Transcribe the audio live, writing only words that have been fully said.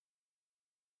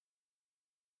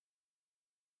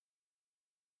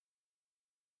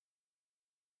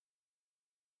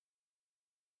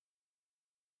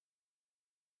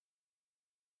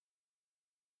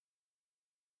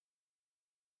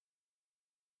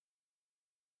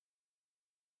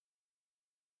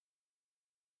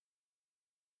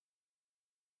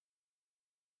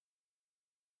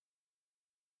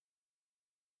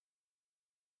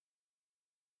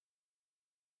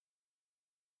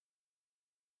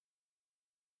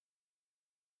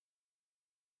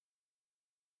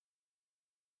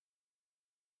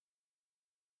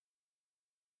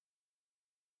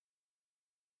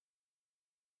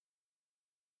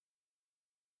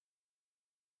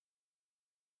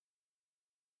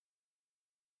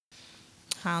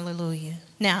Hallelujah.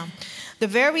 Now, the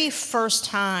very first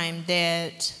time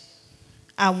that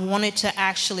I wanted to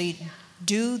actually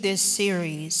do this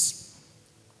series,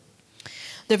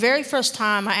 the very first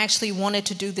time I actually wanted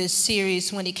to do this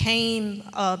series, when it came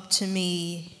up to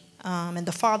me, and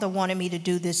the Father wanted me to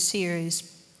do this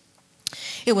series,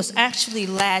 it was actually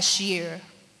last year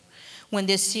when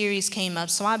this series came up.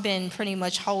 So I've been pretty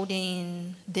much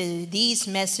holding these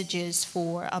messages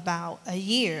for about a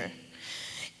year.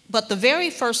 But the very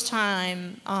first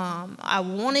time I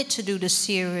wanted to do the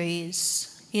series,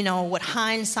 with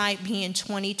hindsight being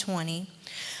 2020,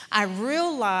 I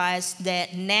realized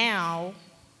that now,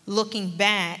 looking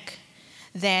back,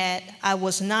 that I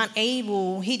was not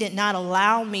able, he did not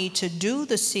allow me to do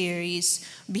the series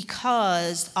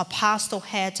because Apostle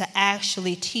had to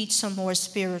actually teach some more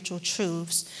spiritual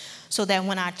truths so that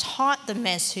when I taught the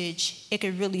message, it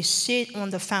could really sit on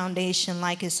the foundation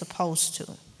like it's supposed to.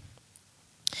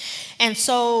 And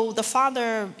so the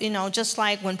Father, just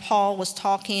like when Paul was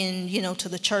talking, to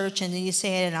the church, and then he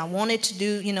said, and I wanted to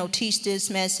do, teach this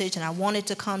message, and I wanted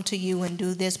to come to you and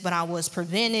do this, but I was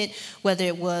prevented, whether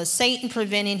it was Satan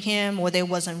preventing him or they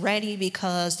wasn't ready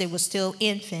because they were still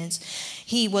infants.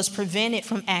 He was prevented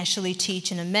from actually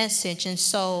teaching a message. And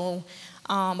so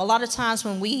a lot of times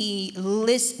when we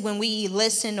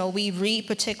listen or we read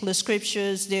particular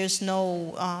scriptures, there's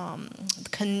no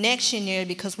connection there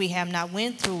because we have not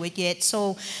went through it yet.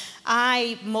 So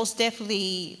I most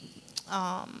definitely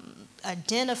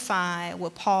identify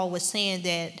what Paul was saying,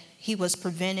 that he was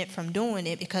prevented from doing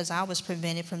it because I was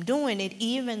prevented from doing it,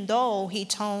 even though he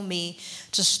told me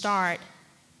to start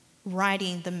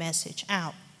writing the message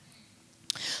out.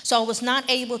 So I was not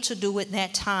able to do it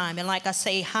that time. And like I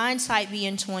say, hindsight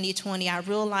being 2020, I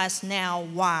realize now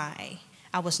why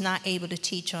I was not able to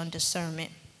teach on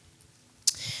discernment.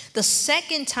 The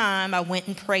second time I went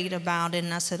and prayed about it,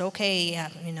 and I said, okay,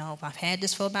 I've had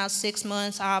this for about 6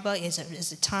 months, Abba, is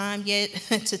it time yet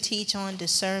to teach on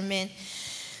discernment?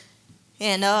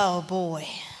 And oh boy,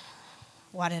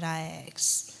 why did I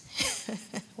ask?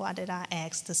 Why did I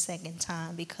ask the second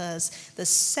time? Because the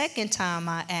second time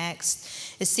I asked,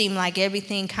 it seemed like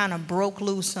everything kind of broke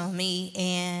loose on me,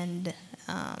 and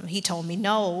he told me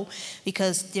no,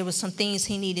 because there were some things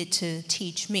he needed to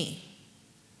teach me.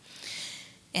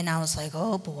 And I was like,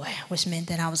 oh boy, which meant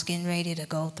that I was getting ready to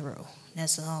go through.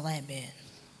 That's all that meant.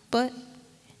 But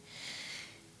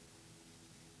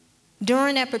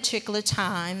during that particular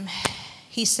time,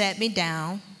 he sat me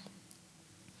down.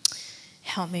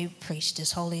 Help me preach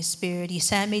this, Holy Spirit. He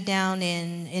sat me down,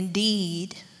 and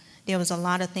indeed, there was a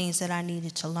lot of things that I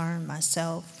needed to learn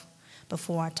myself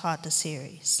before I taught the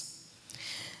series.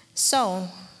 So,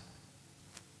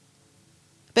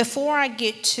 before I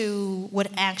get to what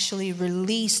actually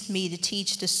released me to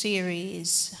teach the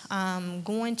series, I'm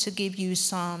going to give you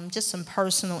some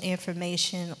personal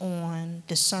information on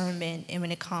discernment, and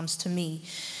when it comes to me,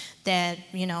 that,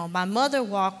 my mother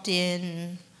walked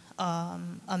in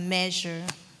a measure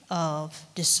of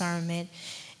discernment,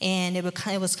 and it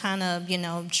was kind of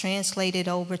translated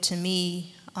over to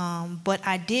me. But what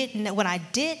I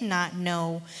did not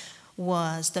know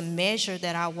was the measure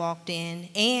that I walked in,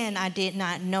 and I did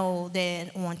not know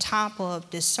that on top of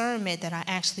discernment that I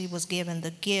actually was given the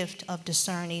gift of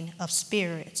discerning of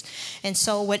spirits. And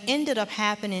so what ended up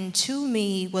happening to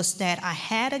me was that I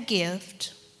had a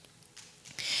gift,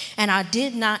 and I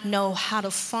did not know how to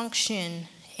function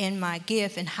in my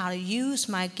gift and how to use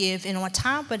my gift. And on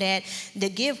top of that, the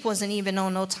gift wasn't even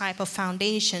on no type of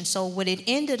foundation. So what it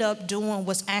ended up doing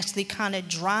was actually kind of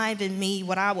driving me,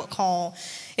 what I would call,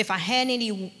 if I had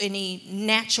any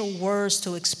natural words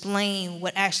to explain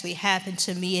what actually happened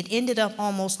to me, it ended up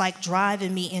almost like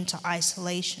driving me into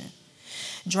isolation,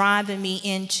 driving me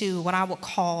into what I would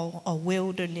call a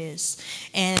wilderness.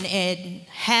 And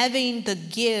having the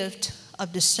gift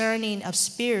of discerning of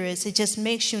spirits, it just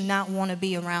makes you not want to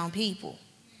be around people.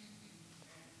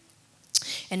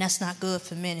 And that's not good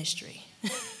for ministry,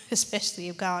 especially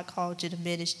if God called you to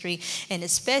ministry, and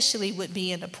especially with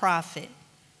being a prophet.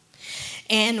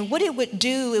 And what it would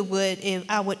do,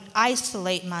 I would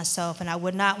isolate myself, and I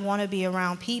would not want to be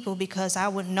around people because I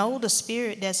would know the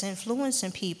spirit that's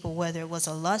influencing people, whether it was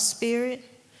a lust spirit,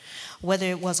 whether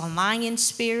it was a lying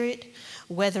spirit,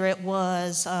 whether it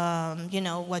was, a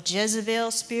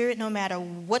Jezebel spirit. No matter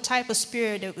what type of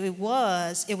spirit it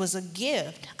was a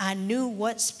gift. I knew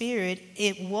what spirit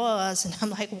it was, and I'm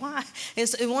like, why?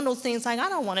 It's one of those things like, I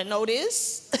don't want to know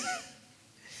this.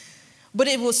 But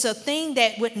it was a thing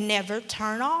that would never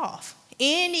turn off.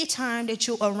 Anytime that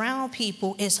you're around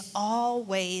people, it's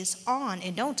always on.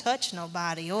 And don't touch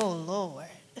nobody, oh Lord.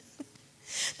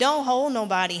 don't hold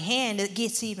nobody's hand, it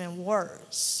gets even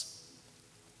worse.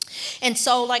 And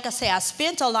so, like I say, I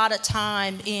spent a lot of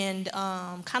time in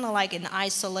kind of like in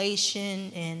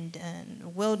isolation and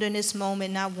wilderness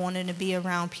moment, not wanting to be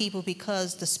around people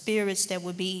because the spirits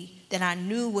that I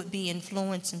knew would be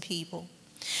influencing people.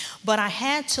 But I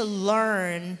had to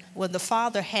learn what the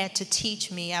Father had to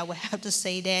teach me, I would have to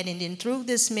say that. And then through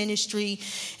this ministry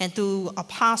and through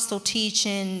apostle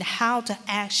teaching, how to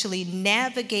actually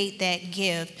navigate that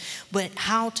gift, but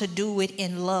how to do it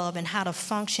in love and how to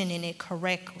function in it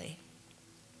correctly.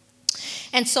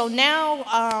 And so now,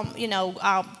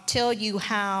 I'll tell you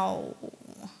how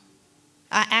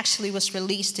I actually was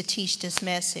released to teach this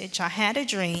message. I had a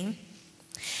dream.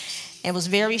 It was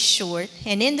very short.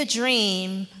 And in the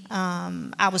dream,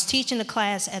 I was teaching a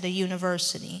class at a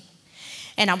university.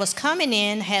 And I was coming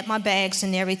in, had my bags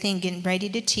and everything, getting ready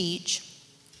to teach.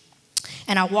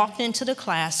 And I walked into the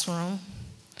classroom.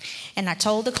 And I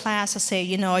told the class, I said,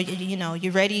 you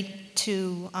ready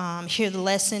to hear the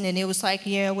lesson? And it was like,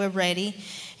 yeah, we're ready.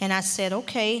 And I said,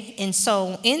 okay. And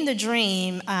so in the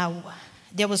dream,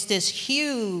 there was this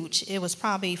huge, it was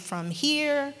probably from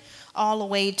here all the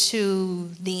way to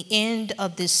the end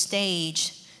of this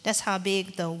stage. That's how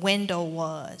big the window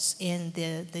was in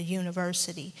the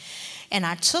university. And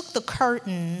I took the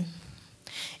curtain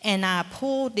and I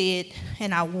pulled it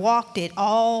and I walked it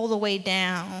all the way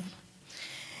down.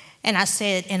 And I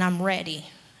said, and I'm ready.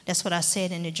 That's what I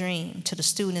said in the dream to the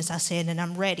students. I said, and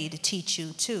I'm ready to teach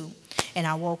you too. And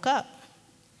I woke up.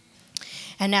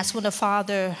 And that's when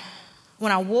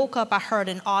when I woke up, I heard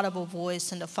an audible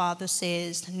voice, and the Father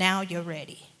says, now you're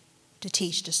ready to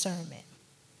teach discernment.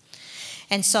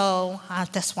 And so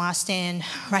that's why I stand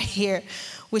right here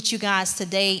with you guys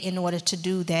today in order to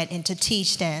do that and to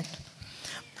teach that.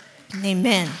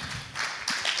 Amen.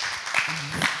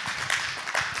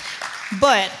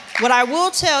 But what I will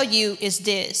tell you is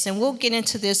this, and we'll get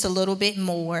into this a little bit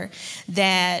more,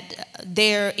 that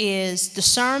there is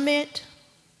discernment,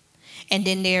 and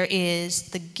then there is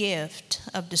the gift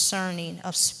of discerning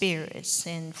of spirits.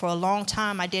 And for a long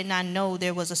time, I did not know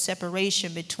there was a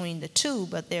separation between the two,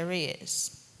 but there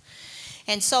is.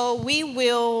 And so we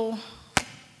will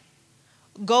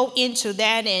go into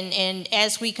that, and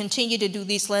as we continue to do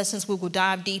these lessons, we will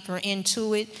dive deeper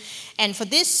into it. And for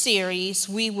this series,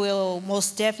 we will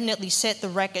most definitely set the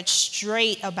record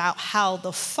straight about how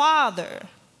the Father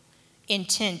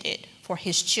intended for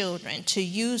his children to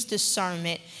use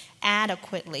discernment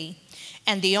adequately.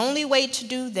 And the only way to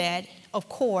do that, of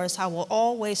course, I will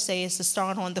always say, is to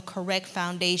start on the correct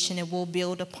foundation, and we'll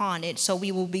build upon it. So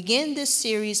we will begin this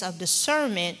series of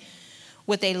discernment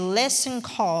with a lesson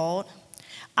called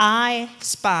I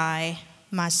Spy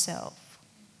Myself.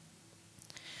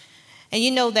 And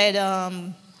you know that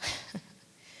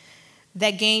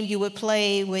that game you would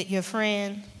play with your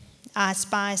friend, I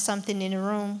spy something in the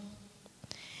room,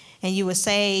 and you would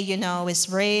say, it's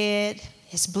red,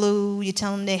 it's blue. You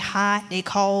tell them they're hot, they're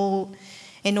cold,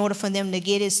 in order for them to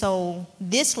get it. So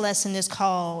this lesson is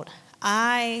called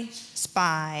I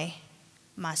Spy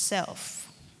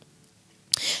Myself.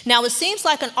 Now, it seems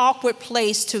like an awkward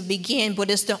place to begin, but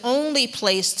it's the only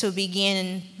place to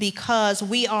begin because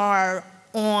we are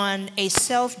on a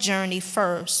self journey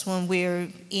first when we're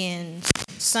in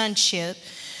sonship.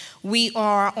 We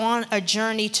are on a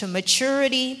journey to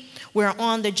maturity. We're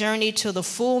on the journey to the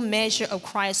full measure of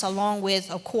Christ, along with,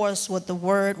 of course, with the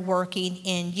word working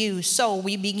in you. So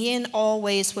we begin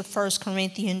always with 1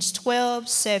 Corinthians 12,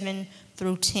 7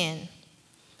 through 10.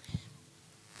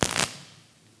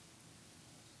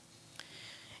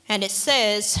 And it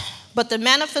says, but the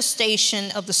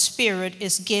manifestation of the Spirit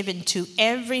is given to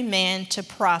every man to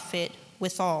profit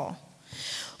withal.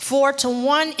 For to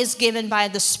one is given by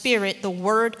the Spirit the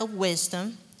word of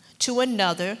wisdom, to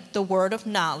another the word of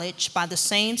knowledge by the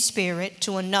same Spirit,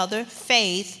 to another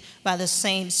faith by the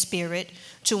same Spirit,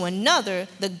 to another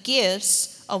the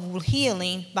gifts of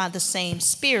healing by the same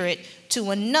Spirit,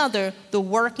 to another the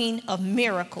working of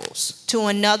miracles, to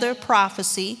another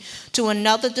prophecy, to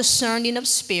another discerning of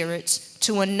spirits,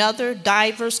 to another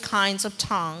diverse kinds of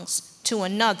tongues, to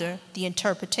another the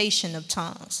interpretation of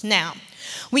tongues. Now,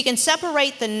 we can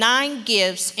separate the 9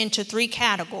 gifts into 3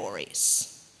 categories.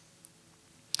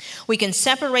 We can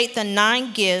separate the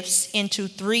 9 gifts into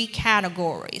 3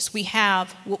 categories. We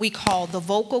have what we call the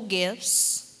vocal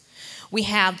gifts, we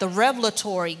have the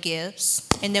revelatory gifts,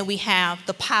 and then we have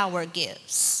the power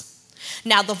gifts.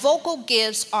 Now, the vocal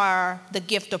gifts are the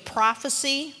gift of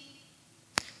prophecy,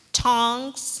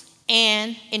 tongues,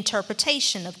 and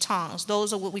interpretation of tongues.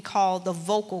 Those are what we call the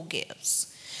vocal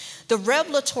gifts. The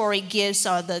revelatory gifts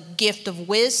are the gift of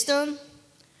wisdom,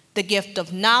 the gift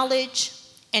of knowledge,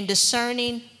 and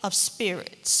discerning of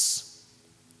spirits.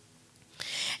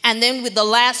 And then with the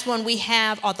last one we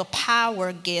have are the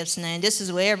power gifts. Now, and this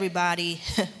is where everybody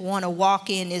want to walk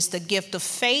in, is the gift of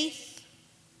faith,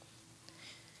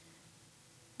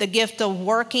 the gift of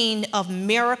working of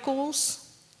miracles,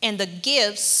 and the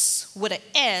gifts with an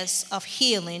S of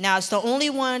healing. Now, it's the only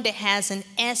one that has an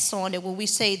S on it when we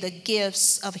say the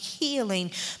gifts of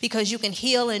healing, because you can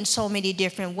heal in so many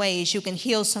different ways. You can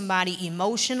heal somebody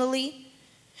emotionally.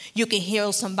 You can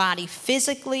heal somebody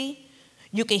physically.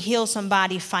 You can heal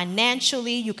somebody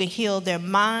financially. You can heal their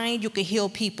mind. You can heal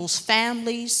people's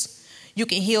families. You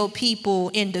can heal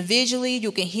people individually.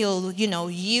 You can heal,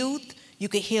 youth. You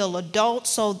can heal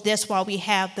adults. So that's why we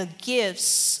have the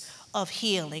gifts of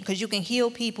healing, because you can heal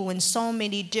people in so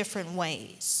many different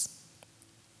ways.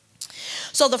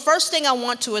 So the first thing I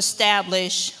want to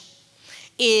establish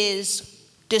is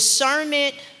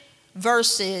discernment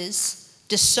versus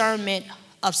discernment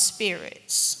of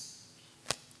spirits,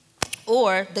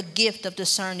 or the gift of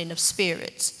discerning of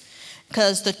spirits,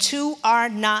 because the two are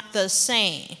not the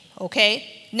same,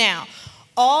 okay? Now,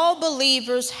 all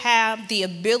believers have the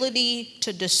ability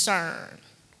to discern.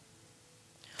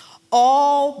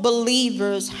 All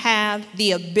believers have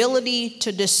the ability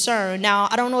to discern. Now,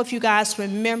 I don't know if you guys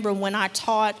remember when I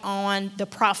taught on the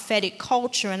prophetic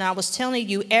culture, and I was telling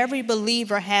you every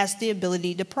believer has the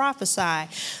ability to prophesy,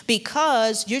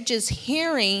 because you're just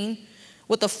hearing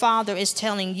what the Father is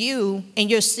telling you, and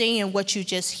you're seeing what you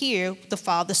just hear the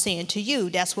Father saying to you.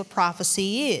 That's what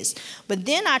prophecy is. But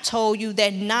then I told you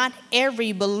that not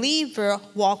every believer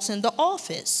walks in the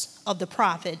office of the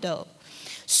prophet, though.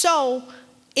 So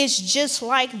it's just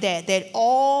like that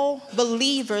all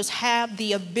believers have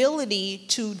the ability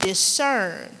to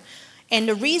discern. And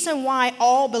the reason why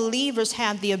all believers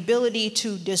have the ability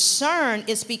to discern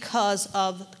is because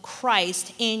of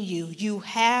Christ in you. You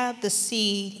have the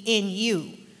seed in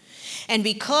you. And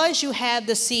because you have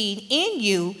the seed in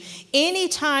you,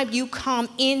 anytime you come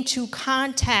into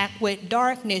contact with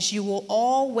darkness, you will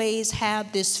always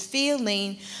have this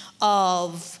feeling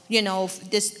of,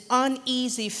 this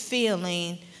uneasy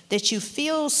feeling that you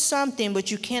feel something,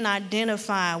 but you can't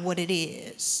identify what it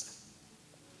is.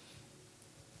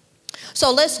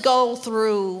 So let's go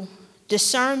through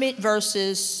discernment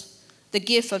versus the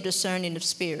gift of discerning of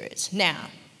spirits. Now,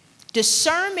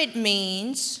 discernment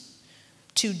means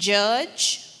to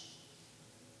judge,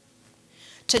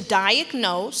 to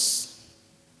diagnose,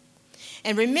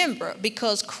 and remember,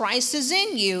 because Christ is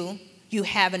in you, you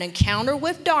have an encounter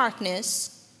with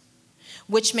darkness,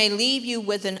 which may leave you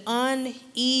with an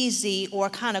uneasy or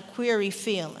kind of query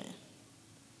feeling.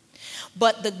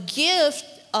 But the gift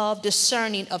of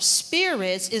discerning of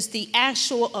spirits is the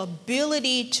actual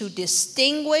ability to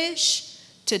distinguish,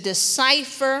 to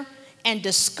decipher, and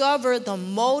discover the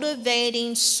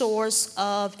motivating source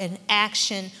of an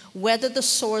action, whether the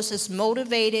source is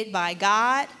motivated by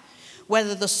God,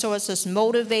 whether the source is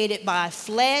motivated by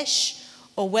flesh,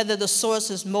 or whether the source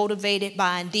is motivated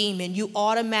by a demon. You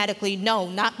automatically know,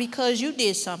 not because you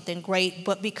did something great,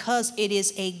 but because it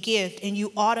is a gift, and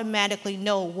you automatically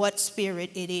know what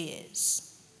spirit it is.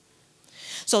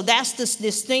 So that's the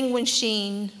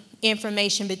distinguishing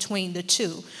information between the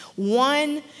two.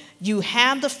 One, you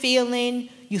have the feeling,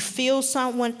 you feel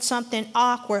something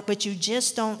awkward, but you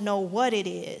just don't know what it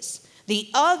is. The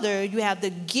other, you have the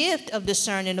gift of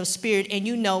discerning of spirit, and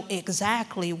you know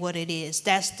exactly what it is.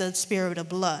 That's the spirit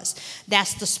of lust.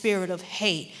 That's the spirit of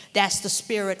hate. That's the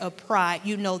spirit of pride.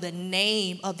 You know the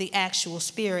name of the actual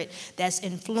spirit that's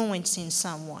influencing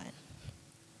someone.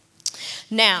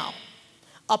 Now,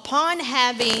 upon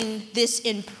having this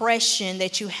impression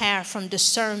that you have from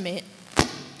discernment,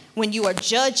 when you are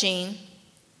judging,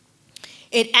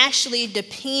 it actually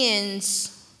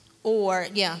depends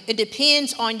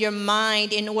on your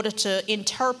mind in order to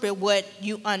interpret what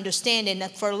you understand. And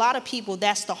for a lot of people,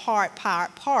 that's the hard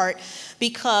part,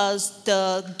 because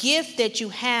the gift that you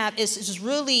have is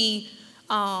really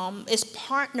is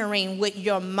partnering with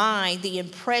your mind, the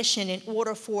impression, in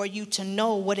order for you to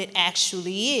know what it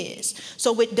actually is.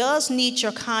 So it does need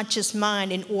your conscious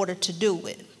mind in order to do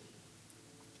it.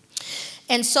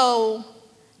 And so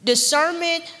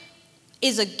discernment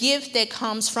is a gift that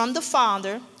comes from the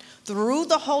Father through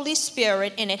the Holy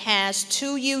Spirit, and it has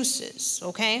two uses,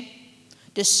 okay?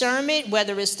 Discernment,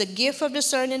 whether it's the gift of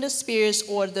discerning the spirits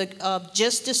or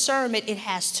just discernment, it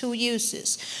has two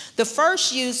uses. The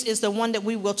first use is the one that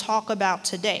we will talk about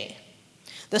today.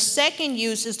 The second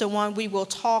use is the one we will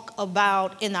talk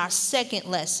about in our second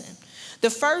lesson. The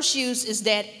first use is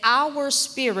that our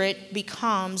spirit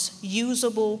becomes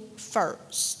usable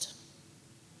first.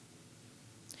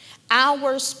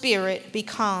 our spirit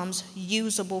becomes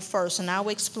usable first, and I'll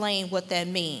explain what that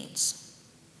means.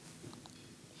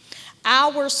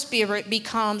 Our spirit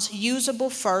becomes usable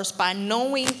first by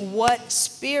knowing what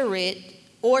spirit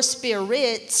or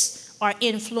spirits are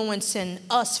influencing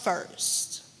us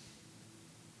first.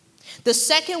 The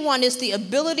second one is the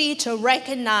ability to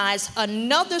recognize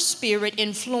another spirit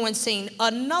influencing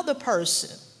another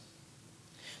person.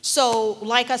 So,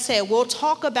 like I said, we'll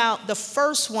talk about the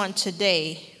first one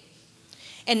today,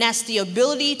 and that's the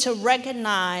ability to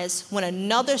recognize when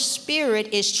another spirit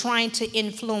is trying to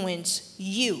influence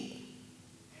you.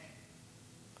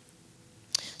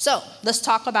 So, let's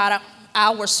talk about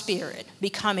our spirit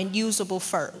becoming usable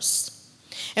first.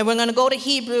 And we're going to go to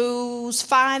Hebrews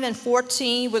 5 and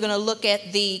 14. We're going to look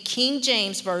at the King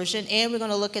James Version, and we're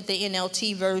going to look at the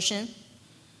NLT version.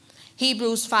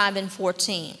 Hebrews 5 and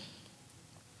 14.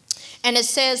 And it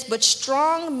says, "But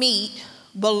strong meat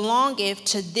belongeth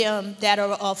to them that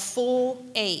are of full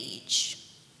age,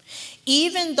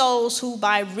 even those who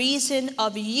by reason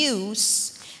of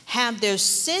use have their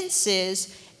senses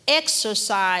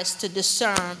exercised to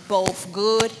discern both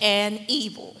good and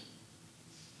evil."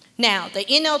 Now, the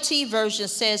NLT version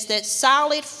says that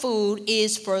solid food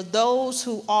is for those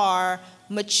who are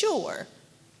mature,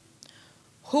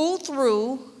 who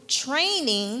through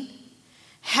training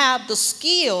have the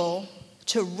skill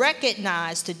to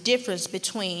recognize the difference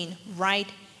between right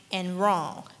and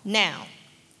wrong. Now,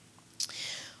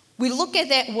 we look at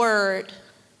that word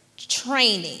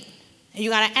training, and you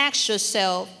got to ask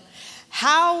yourself,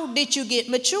 how did you get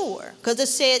mature? Because it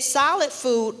said solid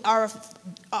food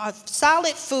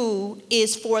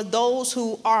is for those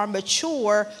who are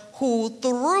mature, who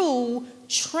through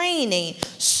training.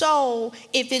 So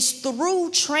if it's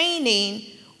through training,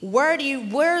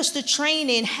 where's the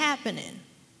training happening?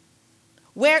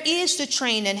 Where is the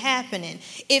training happening?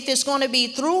 If it's going to be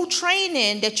through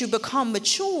training that you become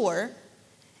mature,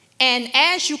 and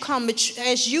as you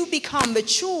become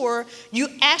mature, you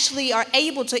actually are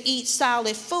able to eat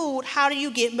solid food. How do you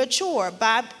get mature?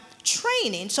 By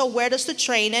training. So where does the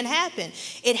training happen?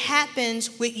 It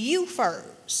happens with you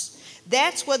first.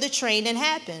 That's where the training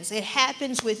happens. It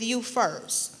happens with you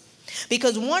first.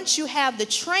 Because once you have the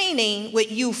training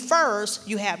with you first,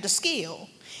 you have the skill.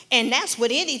 And that's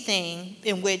with anything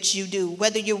in which you do,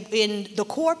 whether you're in the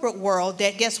corporate world,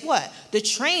 that guess what? The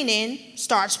training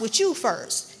starts with you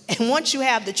first. And once you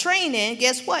have the training,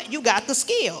 guess what? You got the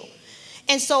skill.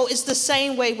 And so it's the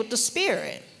same way with the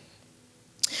spirit.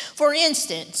 For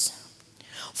instance,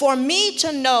 for me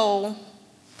to know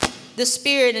the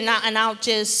spirit, and I'll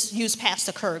just use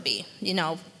Pastor Kirby,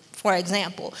 for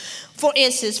example. For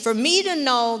instance, for me to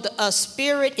know that a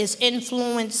spirit is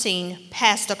influencing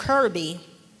Pastor Kirby,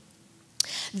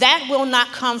 that will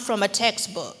not come from a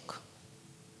textbook.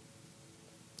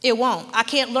 It won't. I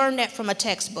can't learn that from a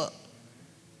textbook.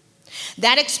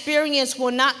 That experience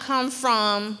will not come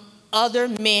from other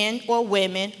men or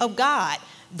women of God.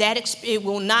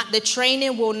 The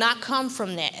training will not come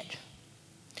from that.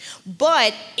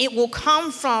 But it will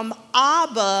come from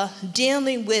Abba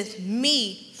dealing with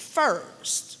me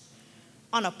first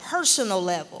on a personal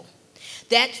level.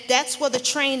 That's where the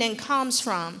training comes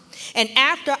from. And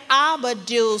after Abba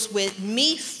deals with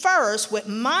me first, with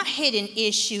my hidden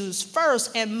issues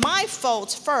first and my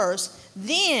faults first,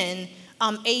 then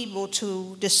I'm able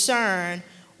to discern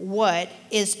what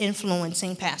is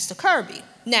influencing Pastor Kirby.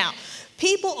 Now,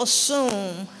 people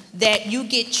assume that you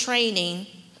get training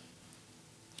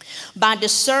by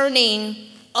discerning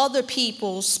other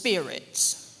people's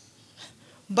spirits.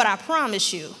 But I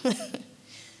promise you,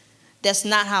 that's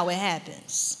not how it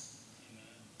happens.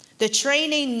 The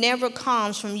training never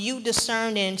comes from you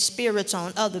discerning spirits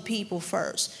on other people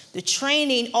first. The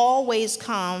training always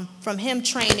comes from him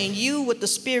training you with the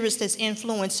spirits that's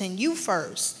influencing you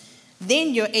first.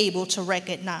 Then you're able to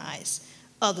recognize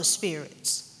other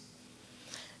spirits.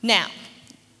 Now,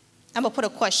 I'm going to put a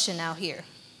question out here.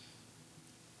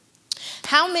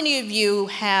 How many of you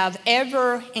have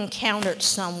ever encountered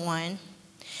someone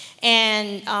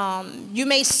and you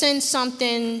may sense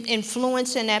something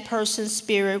influencing that person's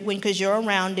spirit because you're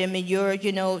around them and you're,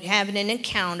 having an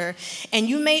encounter, and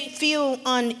you may feel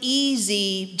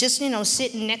uneasy just,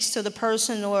 sitting next to the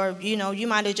person, or, you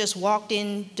might have just walked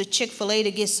into Chick-fil-A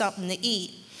to get something to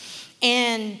eat.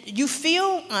 And you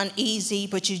feel uneasy,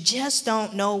 but you just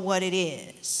don't know what it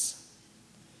is.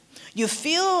 You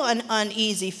feel an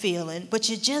uneasy feeling, but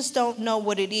you just don't know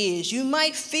what it is. You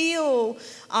might feel,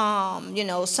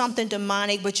 something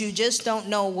demonic, but you just don't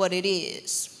know what it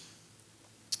is.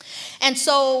 And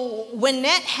so when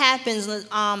that happens,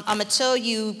 I'm going to tell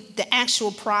you the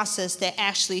actual process that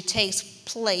actually takes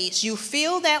place. You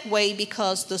feel that way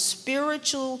because the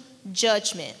spiritual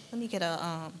judgment. Let me get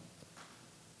a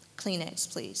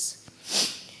Kleenex, please.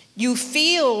 You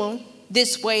feel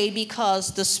this way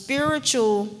because the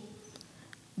spiritual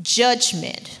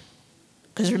judgment,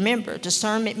 because remember,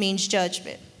 discernment means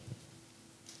judgment.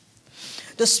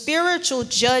 The spiritual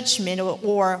judgment,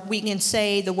 or we can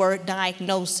say the word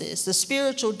diagnosis, the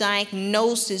spiritual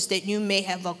diagnosis that you may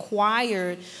have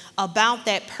acquired about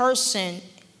that person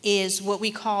is what we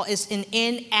call is an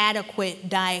inadequate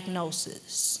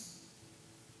diagnosis.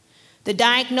 The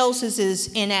diagnosis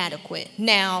is inadequate.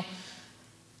 Now,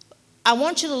 I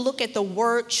want you to look at the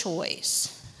word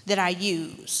choice that I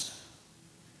use.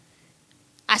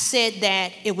 I said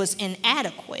that it was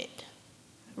inadequate,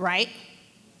 right?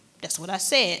 That's what I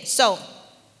said. So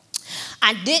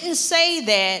I didn't say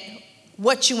that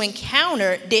what you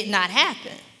encountered did not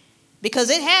happen, because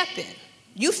it happened.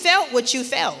 You felt what you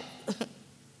felt.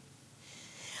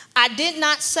 I did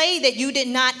not say that you did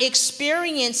not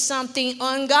experience something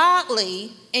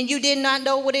ungodly and you did not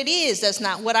know what it is. That's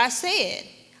not what I said.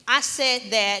 I said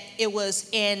that it was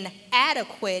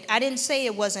inadequate. I didn't say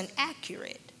it wasn't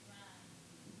accurate.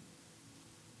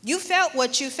 You felt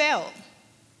what you felt.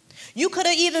 You could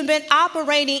have even been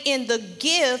operating in the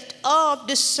gift of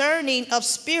discerning of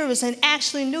spirits and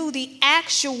actually knew the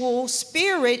actual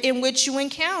spirit in which you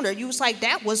encountered. You was like,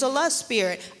 that was a lust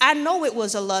spirit. I know it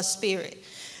was a lust spirit.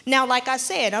 Now, like I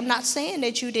said, I'm not saying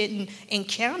that you didn't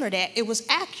encounter that. It was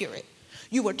accurate.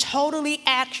 You were totally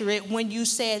accurate when you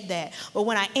said that. But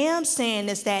what I am saying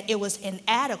is that it was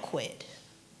inadequate.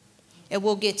 And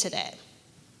we'll get to that.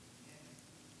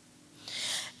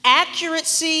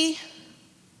 Accuracy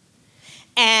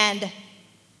and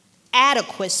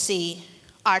adequacy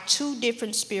are two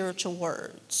different spiritual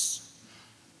words.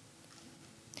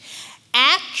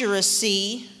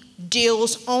 Accuracy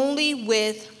deals only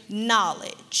with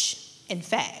knowledge and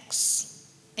facts,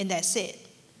 and that's it.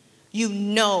 You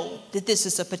know that this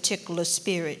is a particular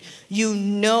spirit. You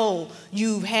know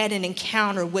you've had an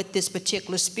encounter with this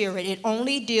particular spirit. It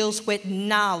only deals with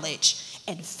knowledge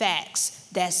and facts.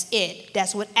 That's it.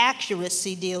 That's what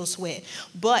accuracy deals with.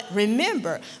 But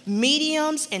remember,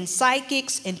 mediums and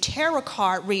psychics and tarot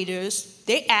card readers,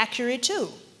 they're accurate too.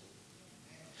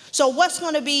 So what's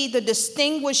going to be the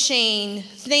distinguishing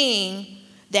thing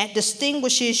that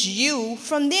distinguishes you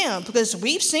from them? Because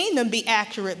we've seen them be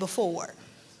accurate before.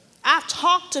 I've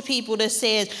talked to people that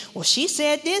says, well, she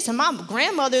said this, and my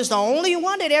grandmother's the only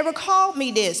one that ever called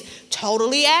me this.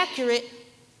 Totally accurate.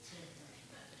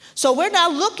 So we're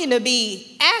not looking to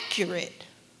be accurate.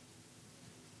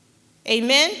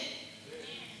 Amen?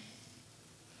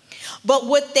 But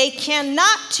what they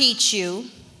cannot teach you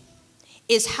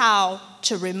is how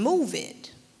to remove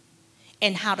it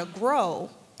and how to grow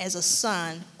as a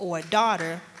son or a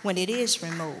daughter when it is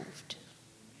removed.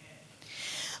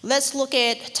 Let's look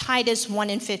at Titus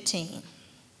 1:15.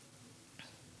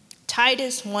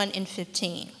 Titus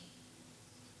 1:15.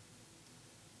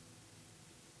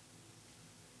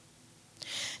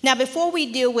 Now, before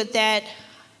we deal with that,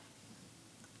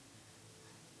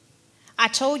 I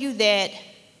told you that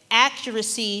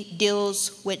accuracy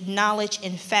deals with knowledge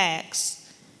and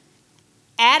facts.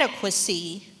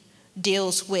 Adequacy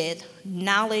deals with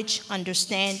knowledge,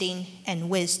 understanding, and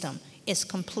wisdom. It's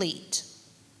complete.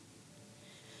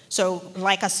 So,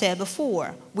 like I said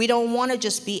before, we don't want to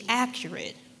just be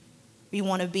accurate. We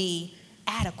want to be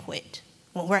adequate.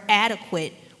 When we're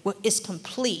adequate, it's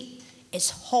complete.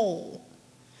 It's whole.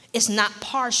 It's not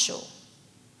partial.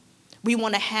 We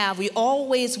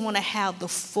always want to have the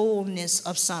fullness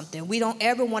of something. We don't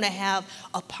ever want to have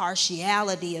a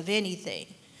partiality of anything.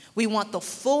 We want the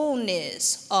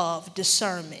fullness of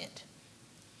discernment.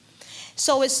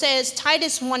 So it says,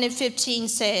 Titus 1:15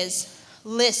 says,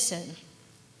 listen,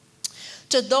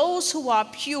 to those who are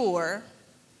pure,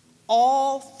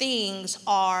 all things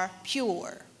are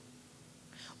pure.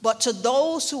 But to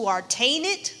those who are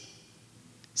tainted,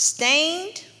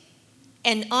 stained,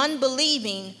 and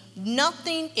unbelieving,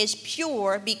 nothing is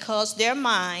pure, because their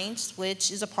minds,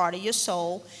 which is a part of your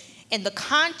soul, and the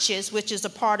conscience, which is a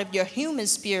part of your human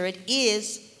spirit,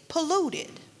 is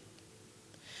polluted.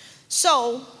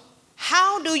 So,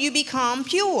 how do you become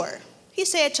pure? He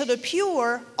said, to the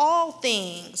pure, all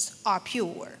things are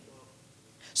pure.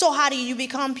 So how do you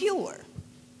become pure?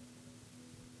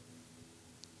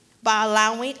 By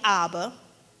allowing Abba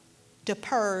to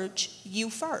purge you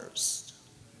first.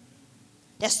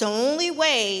 That's the only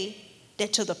way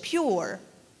that to the pure,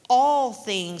 all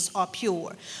things are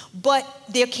pure. But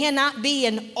there cannot be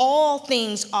an all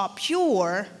things are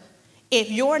pure if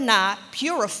you're not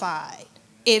purified,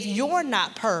 if you're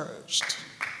not purged.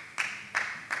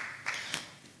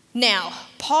 Now,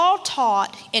 Paul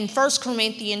taught in 1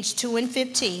 Corinthians 2 and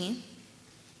 15.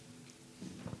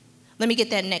 Let me get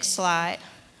that next slide.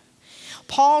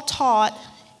 Paul taught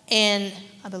in,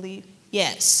 I believe,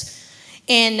 yes,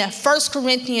 in 1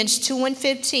 Corinthians 2 and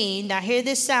 15. Now hear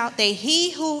this out, that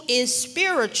he who is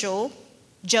spiritual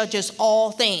judges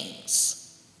all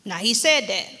things. Now he said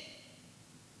that.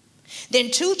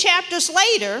 Then 2 chapters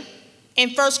later,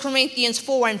 in 1 Corinthians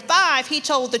 4 and 5, he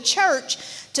told the church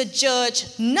to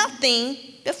judge nothing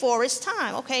before it's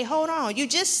time. Okay, hold on. You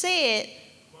just said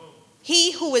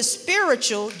he who is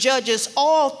spiritual judges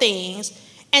all things.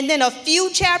 And then a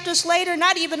few chapters later,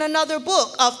 not even another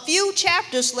book, a few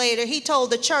chapters later, he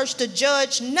told the church to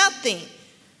judge nothing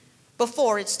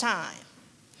before it's time.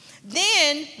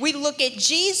 Then we look at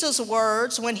Jesus'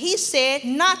 words when he said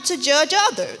not to judge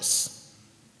others.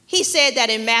 He said that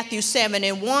in Matthew 7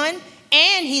 and 1,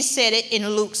 and he said it in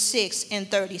Luke 6 and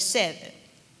 37.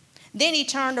 Then he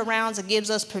turned around and gives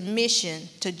us permission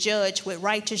to judge with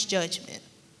righteous judgment.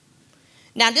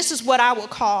 Now, this is what I would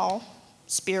call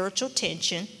spiritual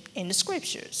tension in the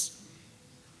scriptures,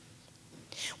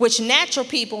 which natural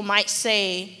people might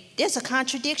say, there's a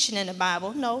contradiction in the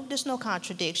Bible. No, there's no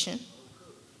contradiction.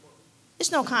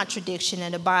 There's no contradiction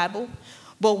in the Bible.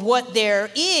 But what there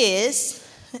is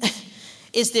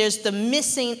there's the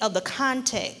missing of the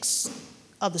context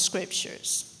of the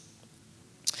scriptures.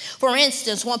 For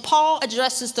instance, when Paul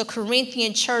addresses the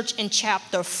Corinthian church in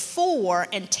chapter 4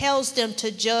 and tells them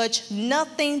to judge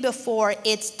nothing before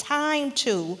it's time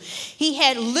to, he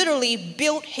had literally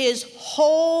built his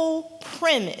whole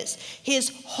premise,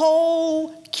 his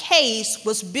whole case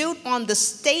was built on the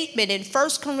statement in 1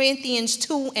 Corinthians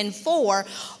 2 and 4,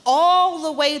 all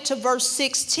the way to verse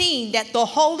 16, that the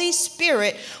Holy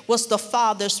Spirit was the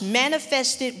Father's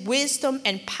manifested wisdom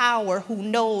and power who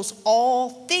knows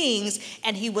all things.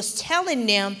 And he was telling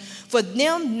them for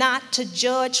them not to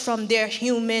judge from their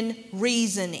human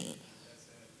reasoning,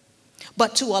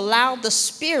 but to allow the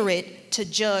Spirit to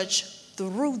judge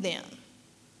through them.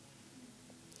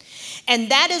 And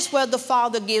that is where the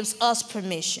Father gives us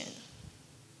permission.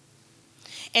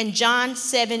 In John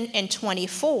 7 and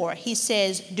 24, he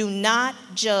says, do not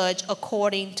judge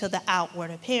according to the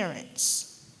outward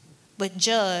appearance, but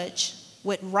judge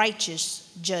with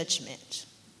righteous judgment.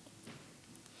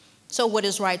 So what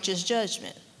is righteous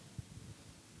judgment?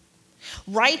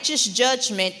 Righteous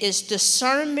judgment is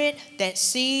discernment that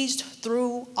sees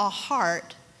through a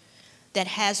heart that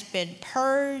has been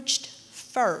purged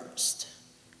first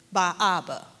by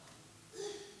Abba,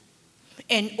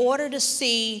 in order to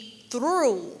see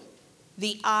through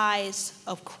the eyes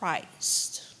of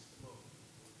Christ.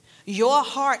 Your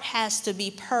heart has to be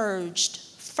purged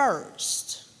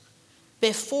first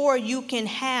before you can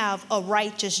have a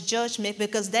righteous judgment,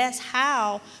 because that's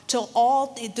how to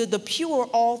the pure,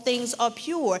 all things are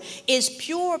pure. It's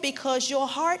pure because your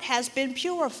heart has been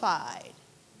purified.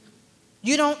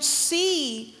 You don't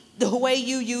see the way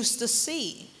you used to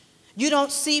see. You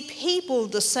don't see people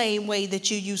the same way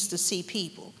that you used to see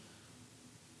people.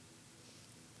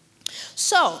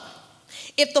 So,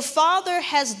 if the Father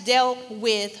has dealt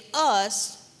with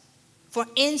us, for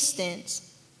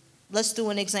instance, let's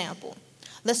do an example.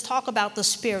 Let's talk about the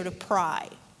spirit of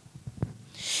pride.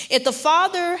 If the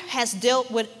Father has dealt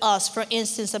with us, for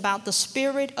instance, about the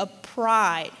spirit of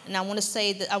pride, and I want to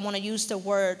say that I want to use the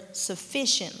word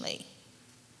sufficiently,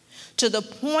 to the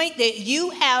point that you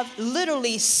have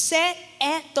literally sat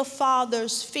at the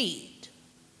Father's feet.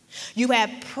 You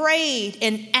have prayed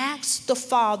and asked the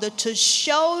Father to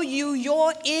show you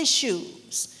your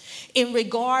issues in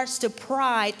regards to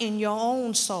pride in your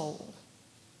own soul.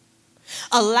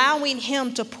 Allowing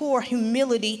him to pour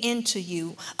humility into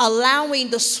you,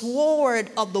 allowing the sword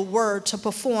of the word to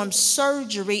perform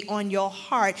surgery on your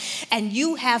heart, and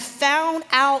you have found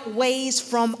out ways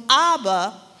from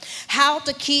Abba how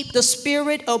to keep the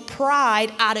spirit of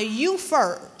pride out of you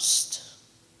first.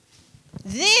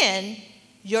 Then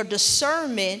your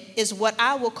discernment is what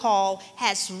I will call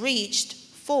has reached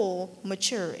full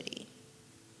maturity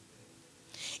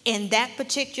in that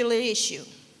particular issue.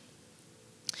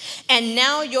 And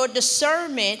now your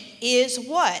discernment is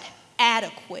what?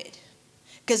 Adequate.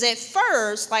 Because at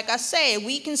first, like I said,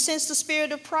 we can sense the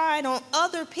spirit of pride on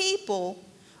other people.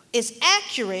 It's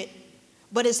accurate,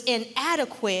 but it's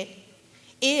inadequate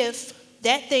if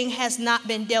that thing has not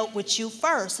been dealt with you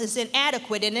first. It's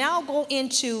inadequate. And I'll go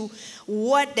into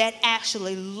what that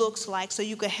actually looks like so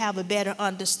you can have a better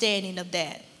understanding of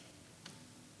that.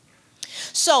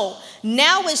 So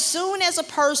now, as soon as a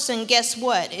person, guess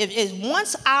what? If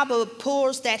once Abba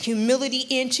pours that humility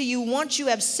into you, once you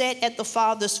have sat at the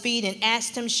Father's feet and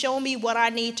asked Him, show me what I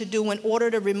need to do in order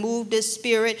to remove this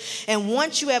spirit, and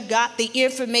once you have got the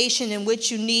information in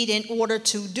which you need in order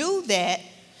to do that,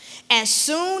 as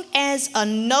soon as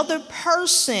another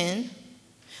person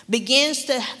begins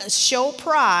to show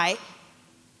pride,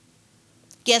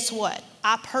 guess what?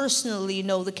 I personally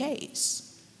know the case.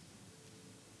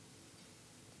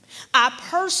 I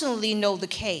personally know the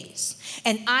case.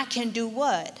 And I can do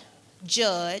what?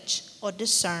 Judge or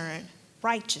discern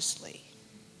righteously.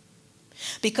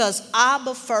 Because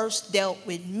Abba first dealt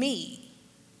with me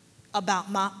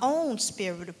about my own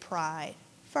spirit of pride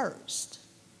first.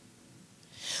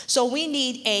 So we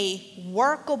need a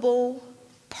workable,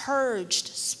 purged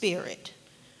spirit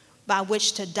by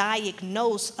which to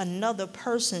diagnose another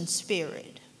person's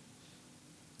spirit.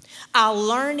 Our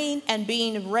learning and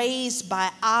being raised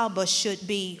by Abba should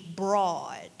be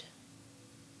broad.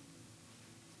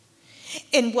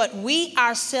 And what we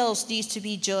ourselves need to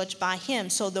be judged by Him.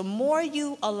 So the more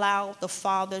you allow the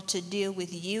Father to deal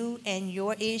with you and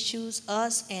your issues,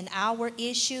 us and our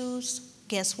issues,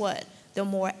 guess what? The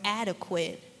more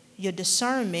adequate your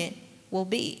discernment will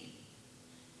be.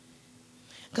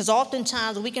 Because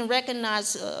oftentimes we can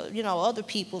recognize, other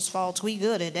people's faults. We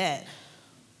good at that.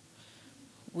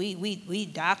 We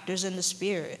doctors in the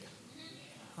spirit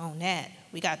on that.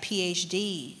 We got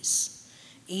PhDs,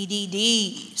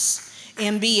 EDDs,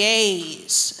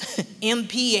 MBAs,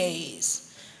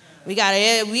 MPAs. We got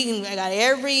every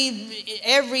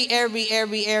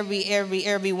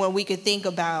one we could think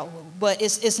about. But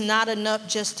it's not enough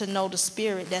just to know the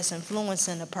spirit that's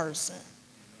influencing a person.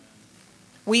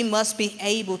 We must be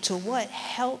able to what?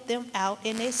 Help them out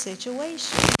in their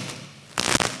situation.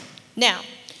 Now,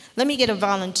 let me get a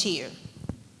volunteer.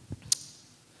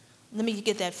 Let me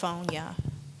get that phone, y'all.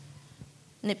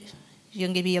 You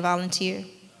gonna give me a volunteer?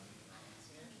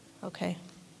 Okay.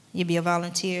 You be a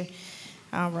volunteer?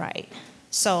 All right.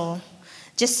 So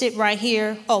just sit right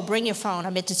here. Oh, bring your phone. I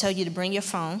meant to tell you to bring your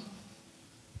phone.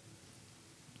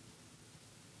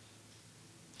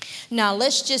 Now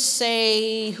let's just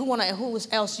say, who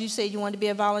else? You said you wanted to be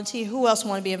a volunteer. Who else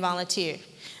want to be a volunteer?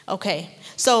 Okay.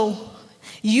 So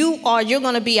you're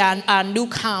going to be our new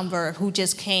convert who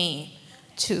just came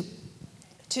to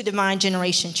Divine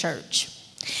Generation Church.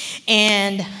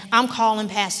 And I'm calling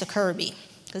Pastor Kirby,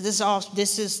 because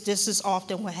this is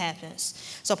often what happens.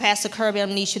 So Pastor Kirby, I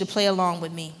need you to play along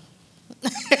with me.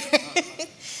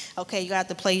 Okay, you have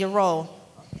to play your role.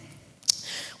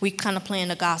 We kind of playing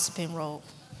the gossiping role.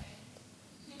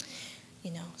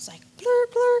 It's like,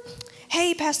 blurb, blurb.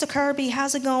 Hey, Pastor Kirby,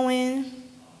 how's it going?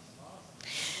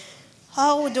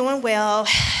 Oh, we're doing well.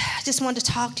 I just wanted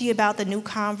to talk to you about the new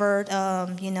convert,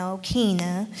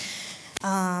 Keena.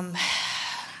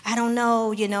 I don't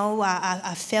know,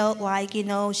 I felt like,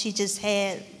 she just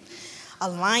had a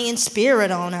lion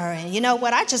spirit on her. And you know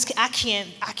what? I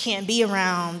can't be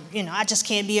around, I just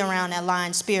can't be around that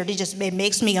lion spirit. It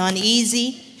makes me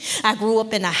uneasy. I grew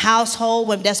up in a household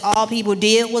where that's all people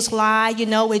did was lie.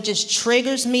 It just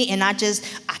triggers me, and I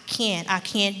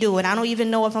can't do it. I don't even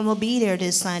know if I'm gonna be there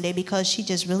this Sunday because she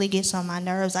just really gets on my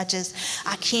nerves. I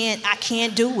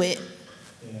can't do it.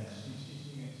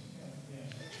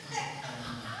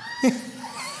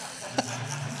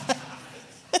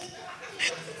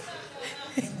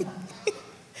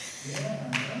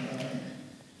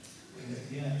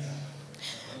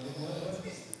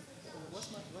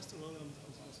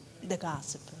 The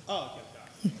gossiper. Oh,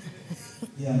 okay.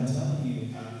 Yeah, I'm telling you,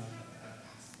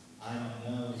 I don't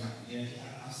know. Yeah,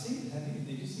 I've seen it. I think,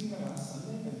 did you see her last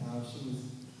Sunday and how she was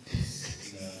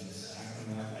just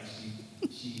acting out like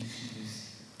she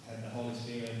just had the Holy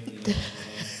Spirit,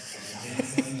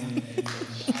 dancing and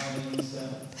shouting and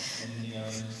stuff, and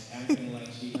acting like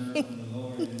she heard from the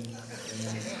Lord and nothing.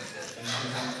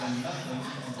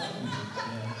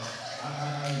 I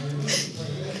really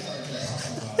pray to talk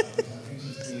about it because I think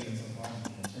she's creating some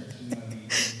problems in the church. She's gonna be.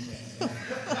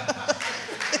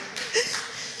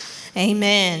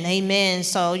 Amen.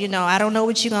 So, I don't know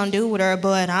what you're going to do with her,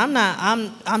 but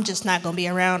I'm just not going to be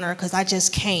around her because I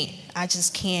just can't.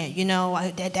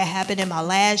 That happened in my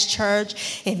last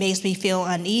church. It makes me feel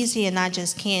uneasy and I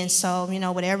just can't. So,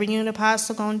 whatever you and the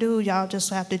pastor going to do, y'all just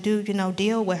have to do,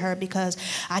 deal with her because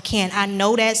I can't. I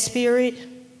know that spirit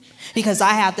because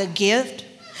I have the gift.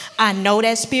 I know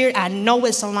that spirit. I know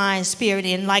it's a lying spirit.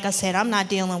 And like I said, I'm not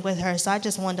dealing with her. So I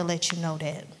just wanted to let you know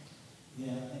that. Yeah,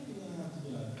 I think you're going to have to do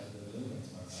like a deliverance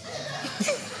process.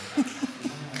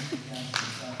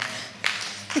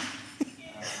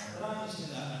 But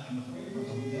I'm afraid for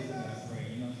her. We definitely got to pray.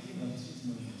 She's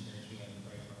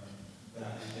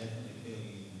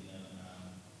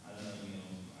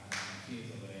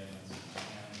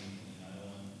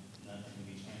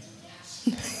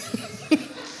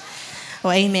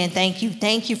Well, amen. Thank you.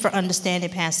 Thank you for understanding,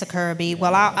 Pastor Kirby.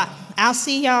 Well, I'll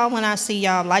see y'all when I see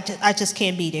y'all. I just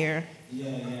can't be there.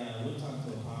 Yeah, we'll talk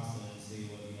to Apostle and see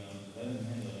what, let him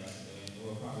handle that. And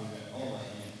we'll probably get all of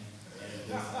him and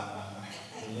just,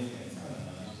 deliverance. I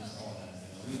don't know, just all that,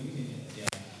 we can, yeah.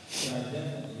 So I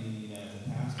definitely, as a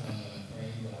pastor, I'm gonna pray,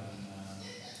 but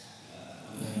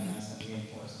I'm gonna ask some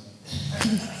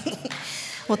reinforcement.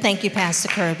 Well, thank you, Pastor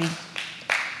Kirby.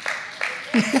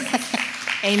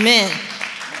 Amen.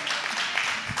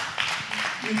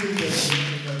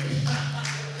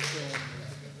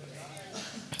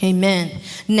 Amen.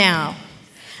 Now,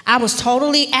 I was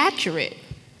totally accurate.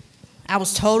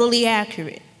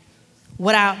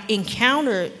 What I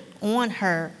encountered on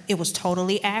her, it was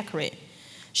totally accurate.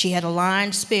 She had a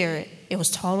lying spirit. It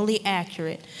was totally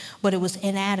accurate, but it was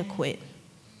inadequate.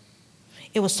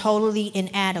 It was totally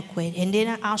inadequate. And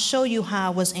then I'll show you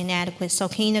how it was inadequate. So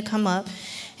Keena, come up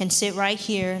and sit right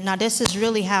here. Now, this is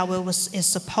really how it's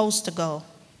supposed to go.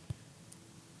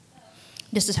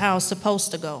 This is how it's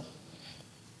supposed to go.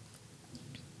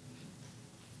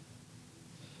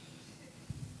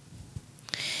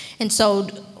 And so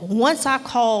once I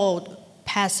called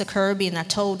Pastor Kirby and I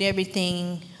told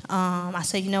everything, I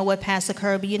said, you know what, Pastor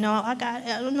Kirby,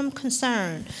 I'm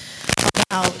concerned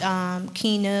about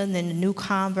Keena and the new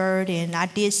convert, and I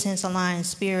did sense a lying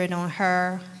spirit on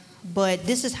her, but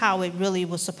this is how it really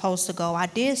was supposed to go. I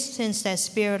did sense that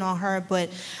spirit on her,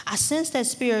 but I sensed that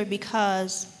spirit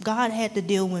because God had to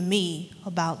deal with me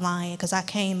about lying, because I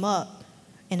came up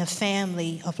in a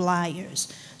family of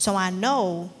liars. So I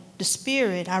know the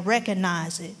spirit, I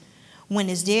recognize it when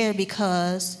it's there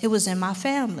because it was in my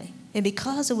family. And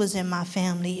because it was in my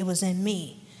family, it was in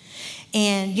me.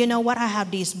 And you know what? I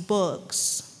have these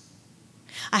books.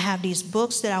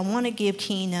 That I want to give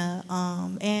Keena.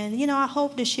 And, I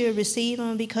hope that she'll receive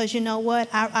them because you know what?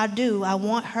 I do. I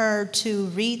want her to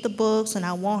read the books and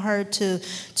I want her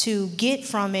to get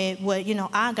from it what,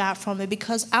 I got from it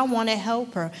because I want to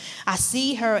help her. I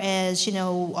see her as,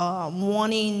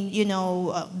 wanting,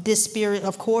 this spirit,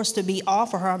 of course, to be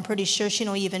off of her. I'm pretty sure she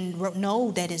don't even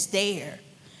know that it's there.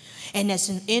 And that's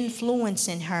an influence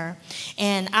in her.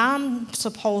 And I'm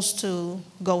supposed to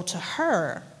go to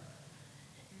her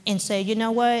and say, you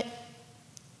know what?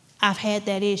 I've had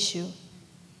that issue.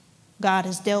 God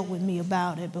has dealt with me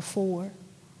about it before.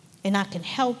 And I can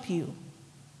help you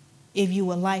if you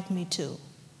would like me to.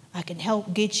 I can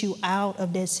help get you out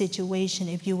of that situation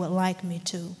if you would like me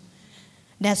to.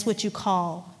 That's what you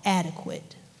call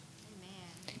adequate.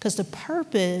 Because the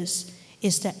purpose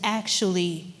is to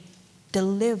actually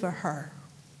deliver her.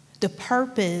 The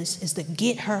purpose is to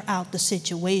get her out the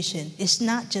situation. It's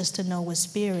not just to know what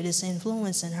spirit is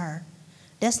influencing her.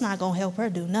 That's not going to help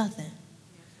her do nothing.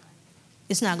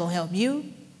 It's not going to help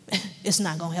you. It's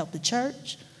not going to help the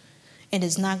church. And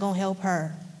it's not going to help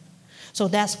her. So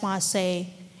that's why I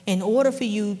say, in order for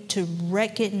you to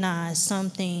recognize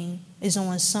something is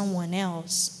on someone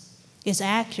else, it's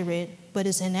accurate, but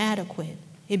it's inadequate.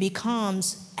 It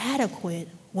becomes adequate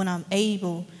when I'm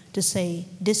able to say,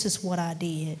 this is what I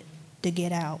did to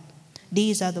get out.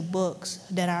 These are the books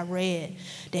that I read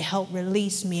that helped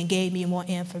release me and gave me more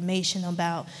information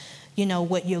about,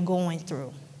 what you're going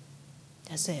through.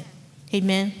 That's it.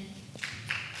 Amen.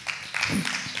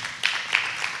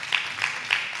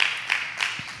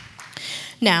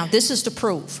 Now, this is the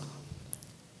proof.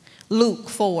 Luke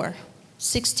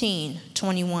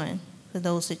 4:16-21, for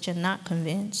those that you're not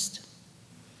convinced.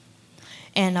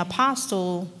 And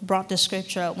Apostle brought the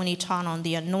scripture up when he taught on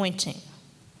the anointing.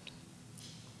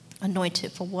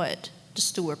 Anointed for what? To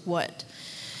steward what?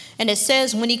 And it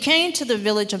says, when he came to the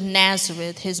village of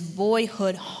Nazareth, his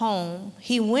boyhood home,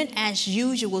 he went as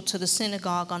usual to the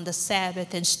synagogue on the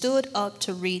Sabbath and stood up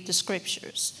to read the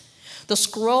scriptures. The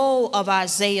scroll of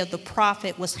Isaiah the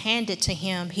prophet was handed to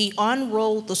him. He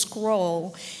unrolled the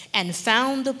scroll and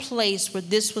found the place where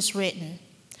this was written,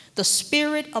 "The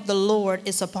Spirit of the Lord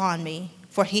is upon me,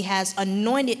 for he has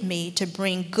anointed me to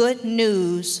bring good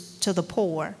news to the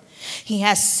poor. He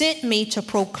has sent me to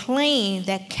proclaim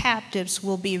that captives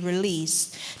will be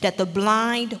released, that the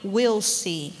blind will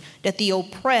see, that the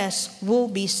oppressed will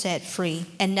be set free,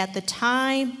 and that the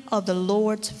time of the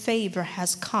Lord's favor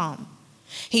has come."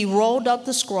 He rolled up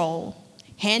the scroll,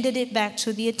 handed it back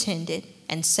to the attendant,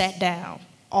 and sat down.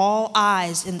 All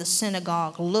eyes in the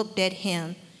synagogue looked at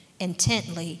him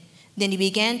intently. Then he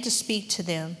began to speak to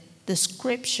them. The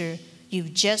scripture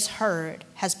you've just heard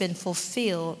has been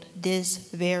fulfilled this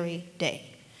very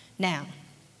day. Now,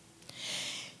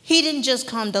 he didn't just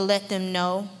come to let them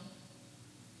know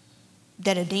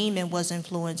that a demon was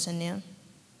influencing them.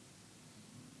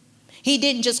 He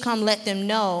didn't just come let them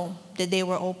know that they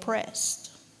were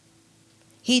oppressed.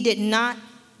 He did not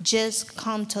just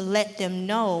come to let them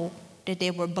know that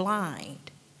they were blind.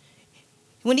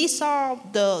 When he saw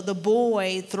the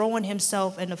boy throwing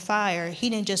himself in the fire,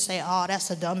 he didn't just say, oh, that's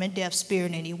a dumb and deaf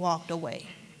spirit, and he walked away.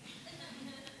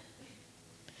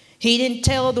 He didn't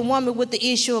tell the woman with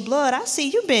the issue of blood, I see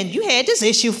you had this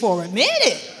issue for a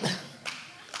minute.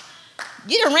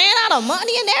 You done ran out of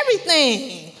money and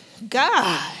everything.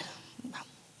 God.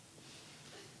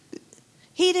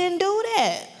 He didn't do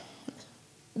that.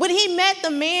 When he met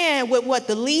the man with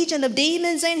the legion of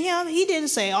demons in him, he didn't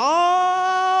say,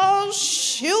 oh,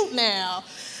 shoot now.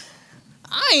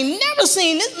 I ain't never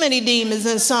seen this many demons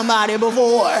in somebody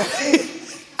before.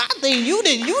 I think you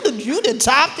done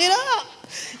topped it up.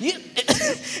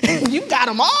 You got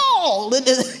them all.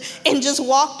 And just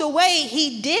walked away.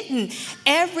 He didn't.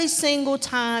 Every single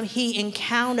time he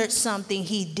encountered something,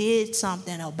 he did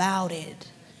something about it.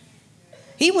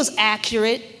 He was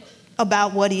accurate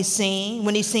about what he seen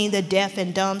when he seen the deaf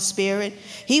and dumb spirit.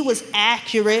 He was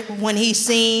accurate when he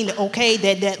seen,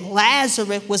 that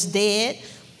Lazarus was dead.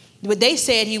 But they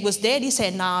said he was dead. He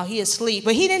said, nah, he asleep.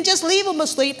 But he didn't just leave him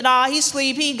asleep. Nah, he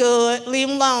asleep, he good. Leave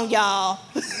him alone, y'all.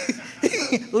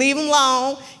 Leave him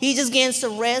alone. He just getting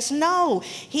some rest. No,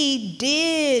 he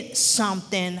did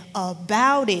something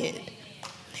about it.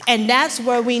 And that's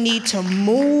where we need to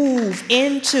move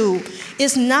into.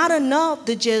 It's not enough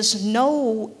to just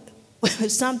know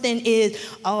something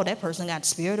is, oh, that person got the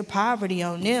spirit of poverty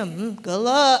on them. Good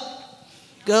luck.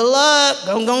 Good luck.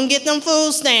 I'm going to get them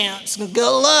food stamps.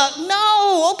 Good luck.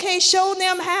 No, okay, show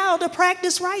them how to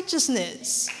practice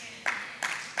righteousness.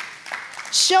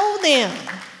 Show them.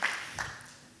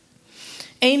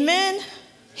 Amen.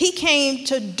 He came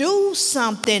to do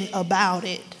something about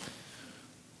it.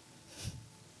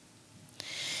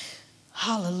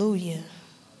 Hallelujah.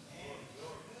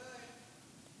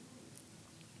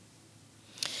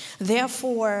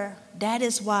 Therefore, that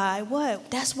is why, what?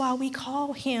 That's why we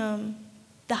call him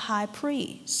the high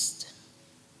priest.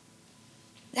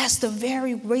 That's the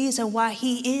very reason why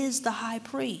he is the high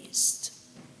priest.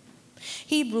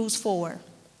 Hebrews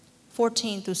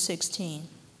 4:14 through 16.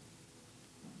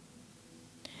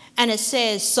 And it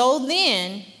says, so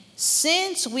then,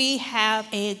 since we have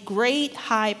a great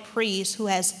high priest who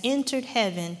has entered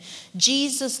heaven,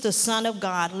 Jesus, the Son of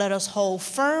God, let us hold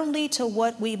firmly to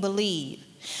what we believe.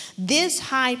 This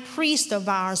high priest of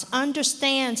ours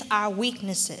understands our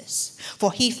weaknesses,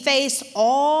 for he faced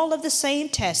all of the same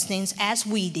testings as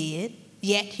we did,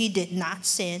 yet he did not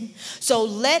sin. So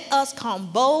let us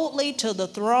come boldly to the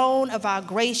throne of our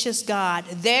gracious God.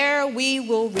 There we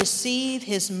will receive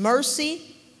his mercy,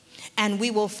 and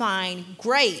we will find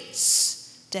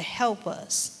grace to help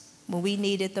us when we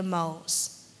need it the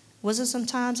most. Was there some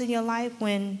times in your life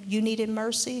when you needed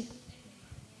mercy?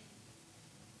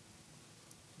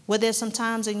 Were there some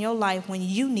times in your life when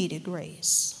you needed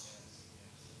grace?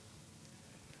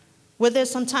 Were there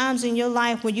some times in your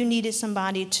life when you needed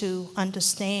somebody to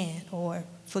understand or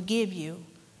forgive you?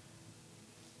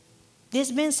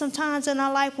 There's been some times in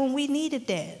our life when we needed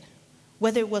that,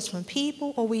 whether it was from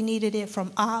people or we needed it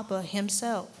from Abba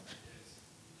himself.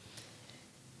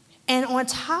 And on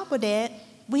top of that,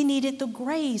 we needed the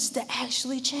grace to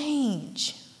actually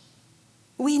change.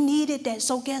 We needed that.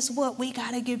 So guess what? We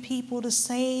got to give people the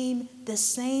same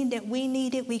that we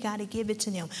needed. We got to give it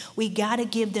to them. We got to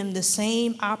give them the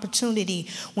same opportunity.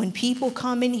 When people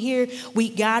come in here, we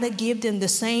got to give them the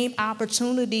same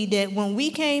opportunity that when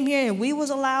we came here and we was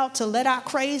allowed to let our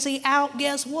crazy out,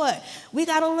 guess what? We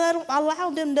got to allow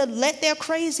them to let their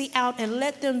crazy out and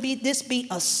let them be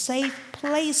a safe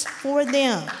place for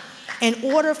them in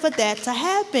order for that to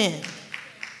happen.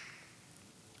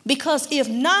 Because if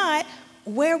not,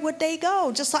 where would they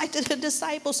go? Just like the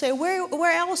disciples said,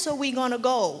 where else are we going to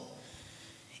go?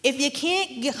 If you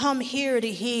can't come here to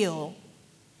heal,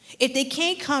 if they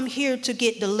can't come here to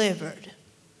get delivered,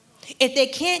 if they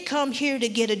can't come here to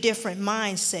get a different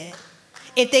mindset,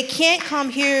 if they can't come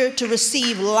here to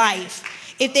receive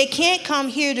life, if they can't come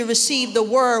here to receive the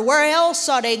word, where else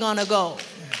are they going to go?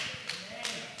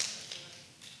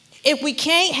 If we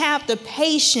can't have the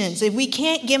patience, if we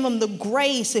can't give them the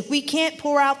grace, if we can't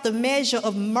pour out the measure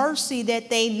of mercy that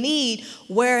they need,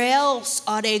 where else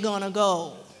are they going to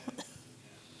go?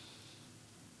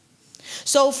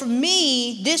 So for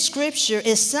me, this scripture,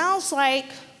 it sounds like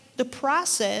the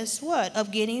process,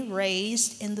 of getting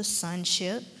raised in the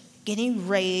sonship, getting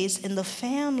raised in the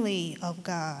family of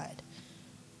God.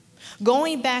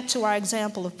 Going back to our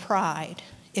example of pride,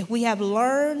 if we have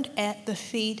learned at the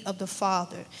feet of the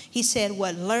Father, he said,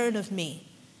 learn of me.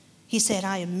 He said,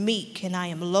 I am meek and I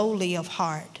am lowly of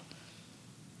heart.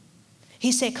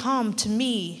 He said, come to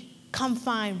me, come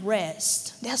find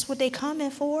rest. That's what they coming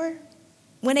for.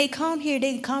 When they come here,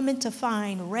 they coming to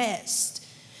find rest.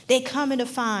 They coming to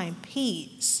find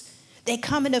peace. They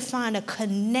coming to find a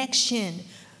connection,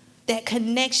 that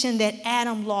connection that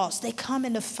Adam lost. They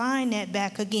coming to find that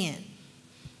back again.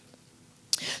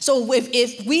 So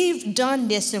if we've done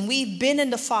this and we've been in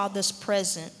the Father's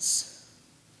presence,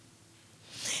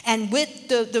 and with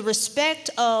the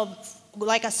respect of,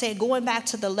 like I said, going back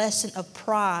to the lesson of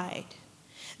pride,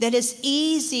 that it's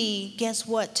easy, guess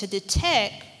what, to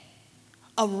detect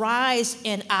a rise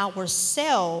in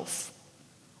ourself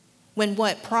when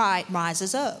what? Pride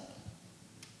rises up.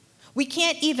 We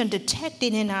can't even detect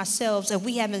it in ourselves if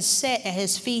we haven't sat at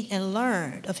his feet and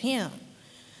learned of him.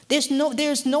 There's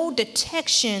no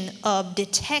detection of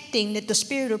detecting that the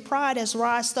spirit of pride has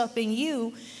rised up in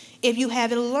you if you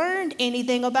haven't learned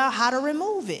anything about how to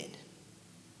remove it.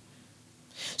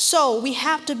 So we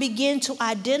have to begin to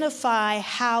identify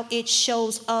how it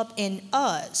shows up in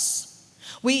us.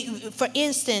 For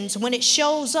instance, when it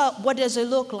shows up, what does it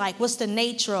look like? What's the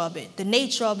nature of it? The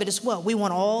nature of it is what? We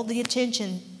want all the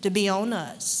attention to be on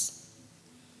us.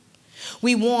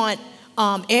 We want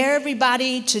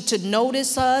everybody to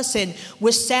notice us, and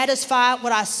we're satisfied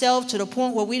with ourselves to the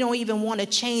point where we don't even want to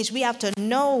change. We have to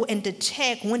know and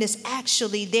detect when it's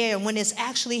actually there, when it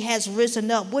actually has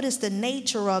risen up. What is the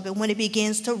nature of it when it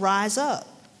begins to rise up?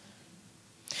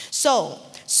 So,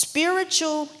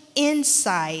 spiritual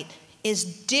insight is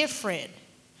different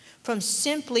from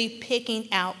simply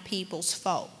picking out people's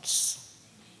faults.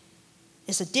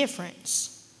 It's a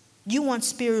difference. You want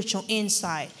spiritual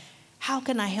insight. How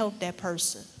can I help that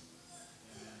person?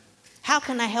 How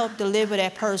can I help deliver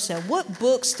that person? What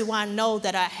books do I know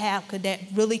that I have that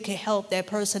really could help that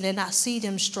person and I see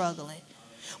them struggling?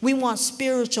 We want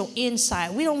spiritual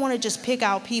insight. We don't want to just pick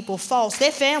out people faults.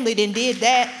 Their family done did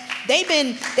that. They've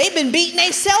been beating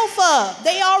themselves up.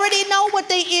 They already know what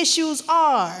their issues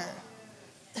are.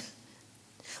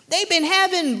 They've been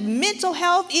having mental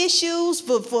health issues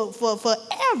for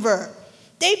forever.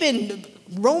 They've been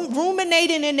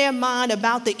ruminating in their mind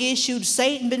about the issue.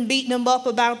 Satan been beating them up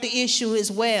about the issue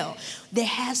as well. There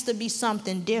has to be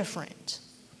something different.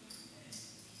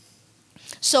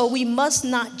 So we must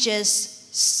not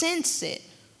just sense it.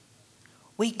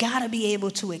 We got to be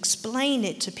able to explain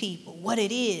it to people, what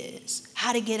it is,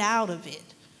 how to get out of it.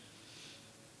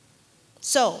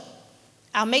 So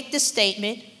I'll make this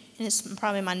statement, and it's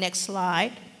probably my next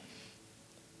slide.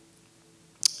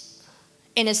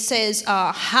 And it says,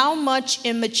 how much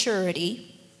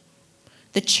immaturity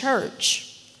the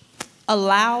church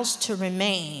allows to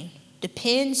remain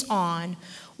depends on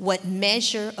what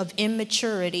measure of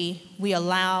immaturity we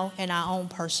allow in our own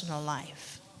personal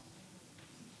life.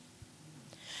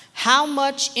 How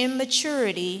much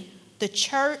immaturity the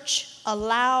church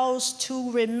allows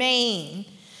to remain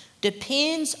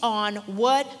depends on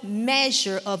what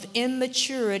measure of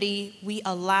immaturity we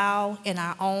allow in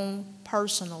our own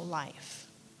personal life.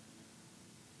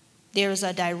 There is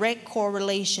a direct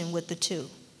correlation with the two.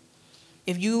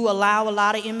 If you allow a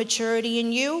lot of immaturity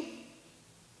in you,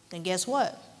 then guess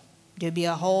what? There'll be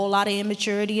a whole lot of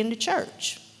immaturity in the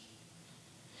church.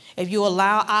 If you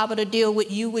allow Abba to deal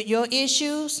with you with your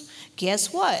issues,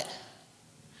 guess what?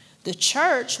 The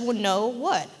church will know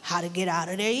what? How to get out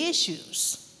of their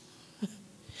issues.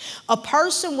 A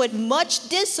person with much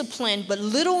discipline but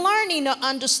little learning or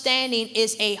understanding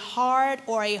is a hard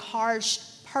or a harsh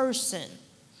person.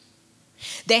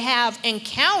 They have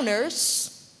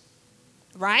encounters,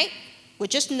 right, with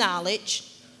just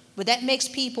knowledge, but that makes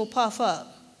people puff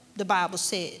up, the Bible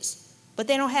says. But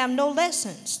they don't have no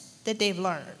lessons that they've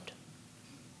learned.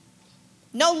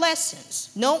 No lessons,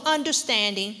 no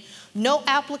understanding, no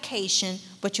application,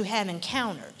 but you have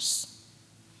encounters.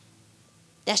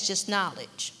 That's just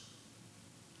knowledge.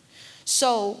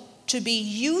 So to be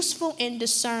useful and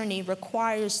discerning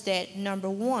requires that, number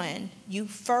one, you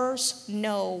first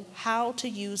know how to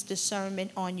use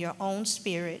discernment on your own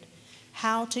spirit,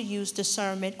 how to use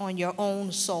discernment on your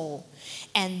own soul,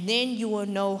 and then you will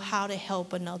know how to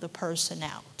help another person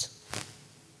out.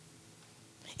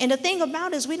 And the thing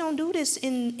about it is we don't do this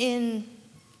in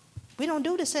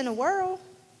the world.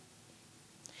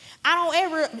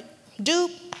 I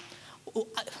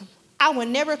would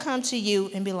never come to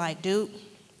you and be like, dude,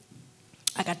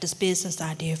 I got this business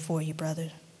idea for you,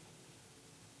 brother.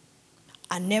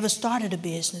 I never started a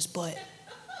business, but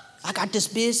I got this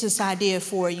business idea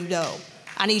for you, though.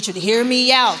 I need you to hear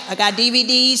me out. I got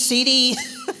DVDs, CDs.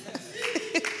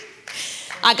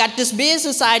 I got this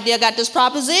business idea. I got this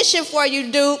proposition for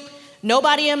you, dude.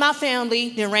 Nobody in my family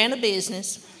that ran a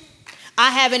business. I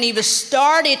haven't even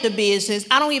started the business.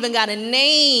 I don't even got a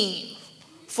name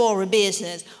for a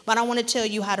business, but I want to tell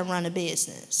you how to run a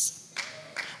business.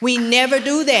 We never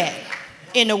do that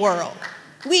in the world.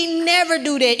 We never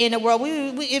do that in the world.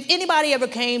 If anybody ever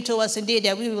came to us and did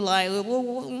that, we were like,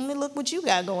 well, look what you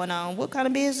got going on. What kind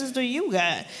of business do you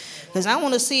got? Because I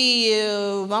want to see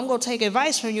if I'm going to take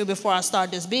advice from you before I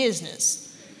start this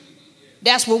business.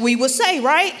 That's what we would say,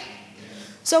 right?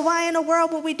 So why in the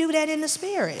world would we do that in the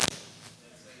spirit?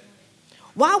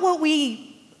 Why would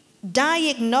we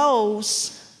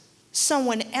diagnose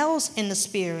someone else in the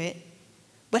spirit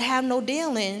but have no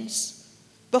dealings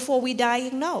before we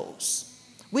diagnose?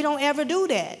 We don't ever do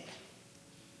that.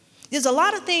 There's a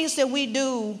lot of things that we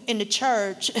do in the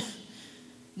church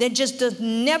that just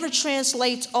never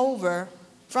translates over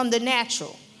from the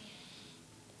natural.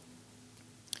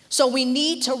 So we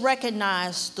need to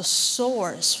recognize the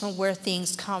source from where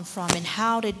things come from and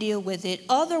how to deal with it.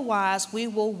 Otherwise, we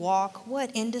will walk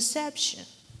what? In deception.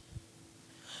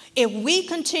 If we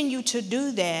continue to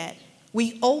do that,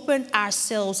 we open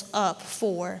ourselves up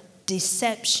for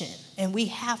deception. And we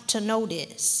have to know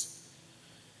this.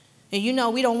 And you know,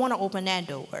 we don't want to open that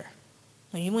door.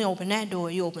 When you open that door,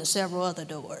 you open several other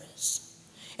doors.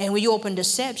 And when you open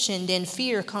deception, then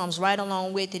fear comes right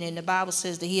along with it. And the Bible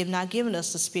says that he has not given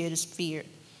us the spirit of fear.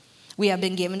 We have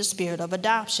been given the spirit of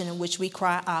adoption in which we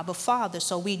cry, Abba, Father.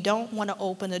 So we don't want to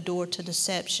open the door to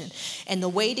deception. And the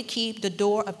way to keep the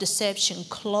door of deception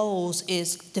closed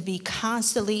is to be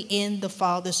constantly in the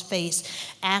Father's face,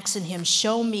 asking him,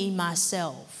 show me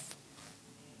myself.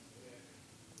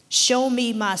 Show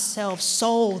me myself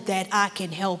so that I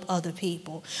can help other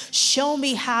people. Show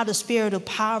me how the spirit of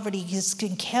poverty has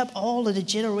kept all of the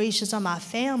generations of my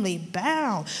family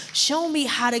bound. Show me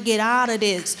how to get out of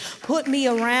this. Put me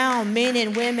around men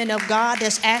and women of God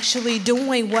that's actually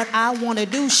doing what I want to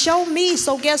do. Show me,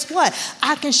 so guess what?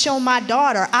 I can show my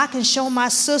daughter. I can show my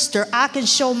sister. I can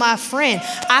show my friend.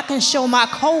 I can show my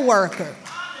coworker.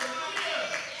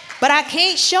 But I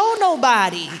can't show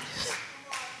nobody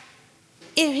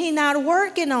if he's not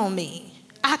working on me.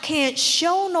 I can't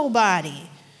show nobody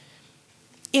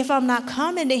if I'm not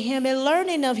coming to him and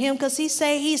learning of him, because he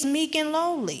say he's meek and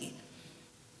lowly.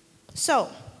 So,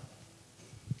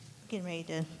 getting ready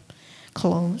to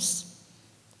close.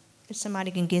 If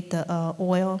somebody can get the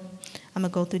oil, I'm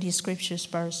going to go through these scriptures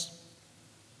first.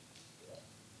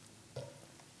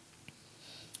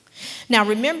 Now,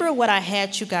 remember what I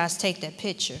had you guys take that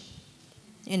picture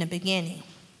in the beginning,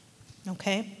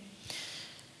 okay?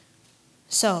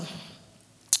 So,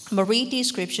 I'm going to read these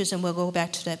scriptures and we'll go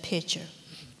back to that picture.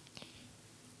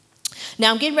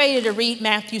 Now, I'm getting ready to read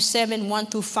Matthew 7, 1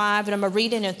 through 5, and I'm going to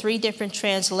read it in 3 different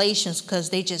translations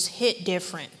because they just hit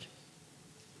different.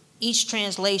 Each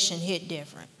translation hit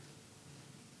different.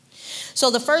 So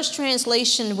the first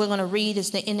translation we're going to read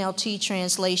is the NLT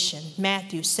translation,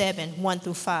 Matthew 7, 1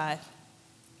 through 5.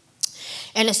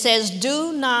 And it says,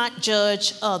 do not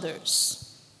judge others,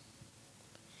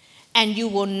 and you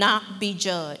will not be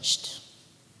judged.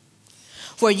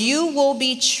 For you will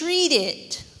be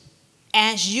treated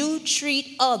as you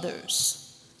treat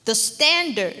others. The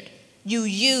standard you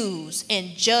use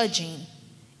in judging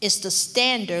is the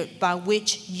standard by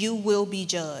which you will be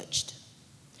judged.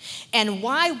 And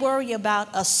why worry about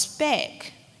a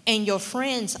speck in your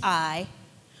friend's eye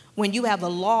when you have a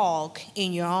log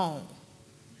in your own?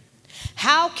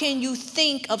 How can you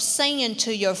think of saying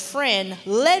to your friend,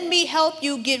 let me help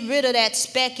you get rid of that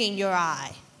speck in your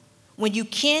eye, when you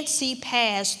can't see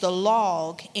past the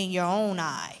log in your own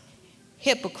eye?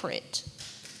 Hypocrite.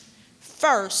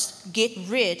 First, get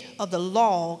rid of the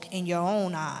log in your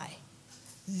own eye.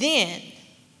 Then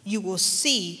you will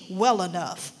see well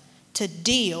enough to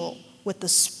deal with the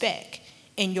speck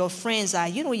in your friend's eye.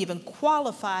 You don't even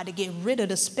qualify to get rid of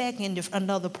the speck in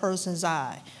another person's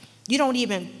eye. You don't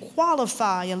even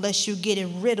qualify unless you're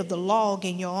getting rid of the log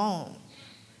in your own.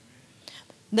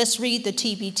 Let's read the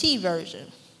TPT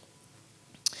version.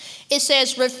 It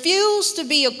says, refuse to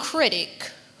be a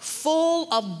critic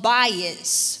full of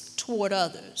bias toward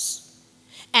others,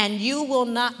 and you will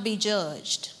not be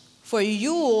judged. For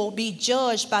you will be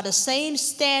judged by the same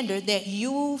standard that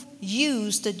you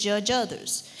use to judge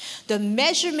others. The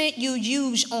measurement you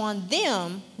use on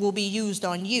them will be used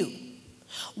on you.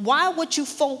 Why would you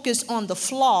focus on the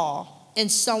flaw in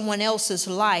someone else's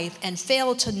life and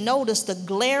fail to notice the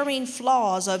glaring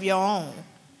flaws of your own?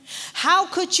 How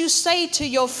could you say to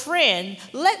your friend,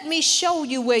 let me show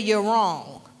you where you're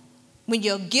wrong, when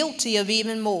you're guilty of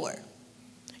even more?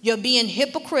 You're being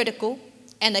hypocritical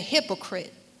and a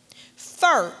hypocrite.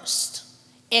 First,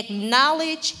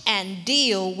 acknowledge and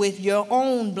deal with your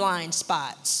own blind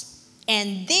spots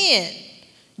And then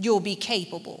you'll be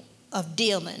capable of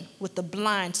dealing with the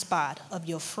blind spot of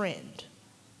your friend.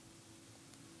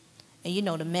 And you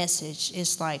know the message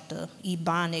is like the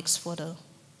Ebonics for the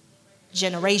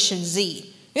Generation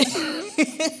Z.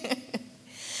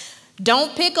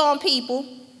 Don't pick on people,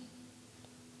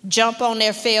 jump on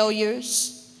their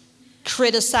failures,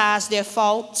 criticize their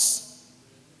faults,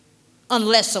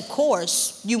 unless, of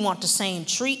course, you want the same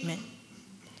treatment.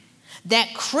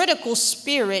 That critical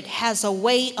spirit has a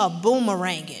way of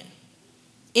boomeranging.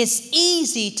 It's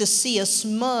easy to see a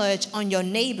smudge on your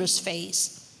neighbor's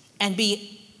face and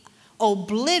be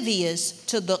oblivious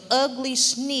to the ugly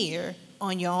sneer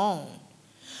on your own.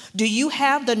 Do you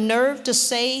have the nerve to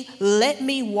say, "Let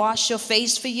me wash your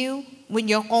face for you," when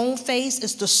your own face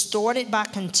is distorted by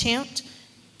contempt?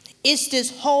 It's this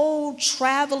whole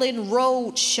traveling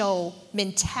road show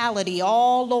mentality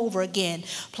all over again,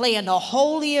 playing the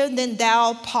holier than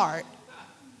thou part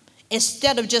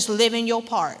instead of just living your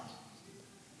part.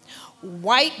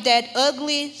 Wipe that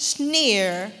ugly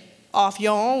sneer off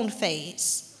your own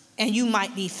face, and you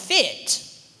might be fit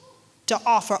to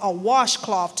offer a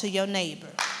washcloth to your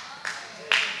neighbor.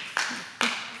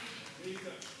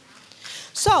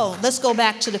 So let's go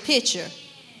back to the picture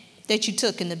that you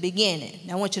took in the beginning.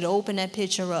 I want you to open that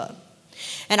picture up.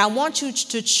 And I want you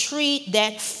to treat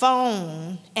that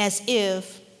phone as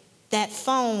if that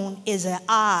phone is an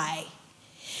eye.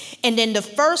 And then the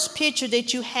first picture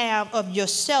that you have of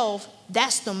yourself,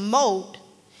 that's the mote.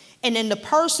 And then the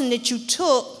person that you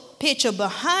took picture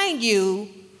behind you,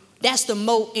 that's the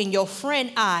mote in your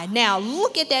friend eye. Now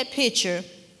look at that picture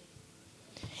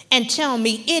and tell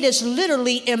me it is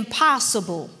literally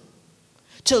impossible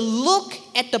to look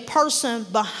at the person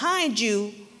behind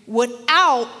you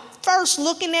without first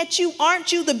looking at you.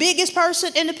 Aren't you the biggest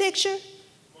person in the picture?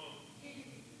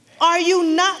 Are you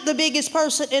not the biggest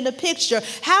person in the picture?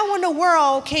 How in the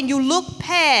world can you look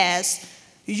past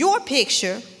your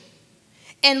picture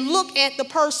and look at the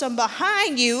person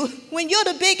behind you when you're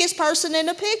the biggest person in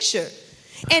the picture?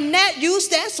 And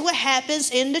that's what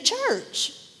happens in the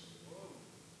church.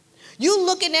 You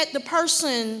looking at the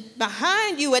person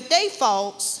behind you at their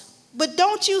faults, but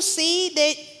don't you see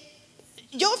that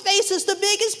your face is the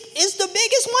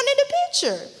biggest one in the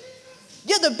picture?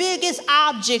 You're the biggest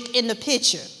object in the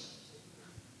picture.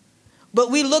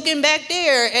 But we looking back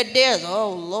there at theirs.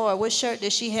 Oh Lord, what shirt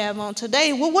does she have on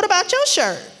today? Well, what about your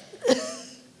shirt?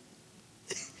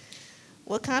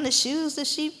 What kind of shoes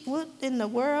does she put in the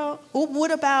world? What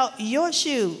about your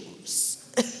shoes?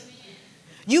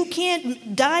 You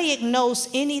can't diagnose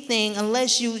anything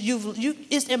unless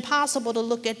it's impossible to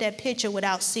look at that picture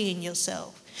without seeing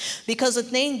yourself. Because the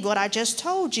thing, what I just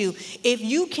told you, if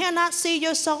you cannot see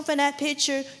yourself in that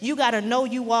picture, you got to know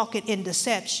you walking in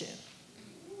deception.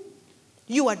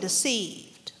 You are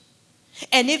deceived.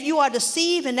 And if you are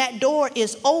deceived and that door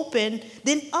is open,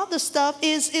 then other stuff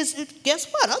is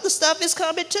guess what? Other stuff is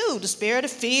coming too. The spirit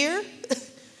of fear,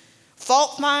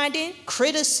 fault finding,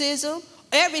 criticism.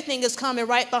 Everything is coming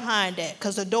right behind that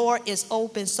because the door is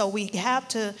open. So we have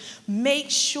to make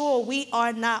sure we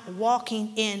are not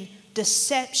walking in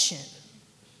deception.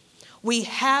 We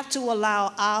have to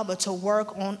allow Abba to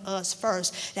work on us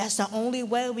first. That's the only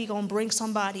way we're going to bring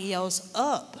somebody else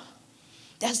up.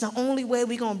 That's the only way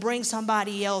we're going to bring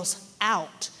somebody else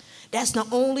out. That's the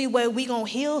only way we're going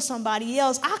to heal somebody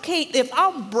else. If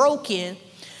I'm broken,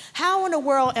 how in the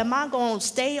world am I going to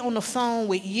stay on the phone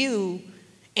with you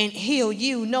and heal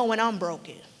you knowing I'm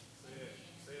broken?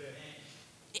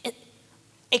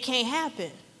 It can't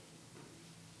happen.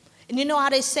 And you know how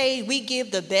they say we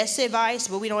give the best advice,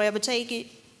 but we don't ever take it?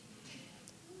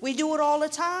 We do it all the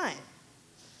time.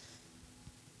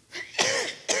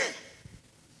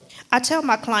 I tell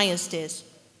my clients this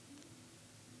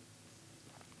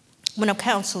when I'm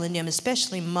counseling them,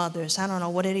 especially mothers. I don't know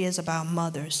what it is about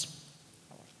mothers.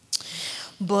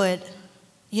 But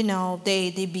you know,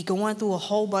 they be going through a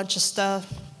whole bunch of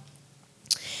stuff.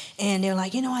 And they're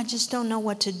like, I just don't know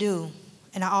what to do.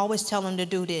 And I always tell them to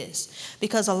do this.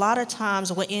 Because a lot of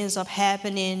times what ends up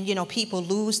happening, people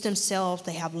lose themselves.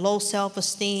 They have low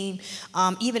self-esteem.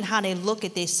 Even how they look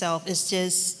at themselves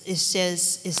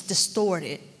is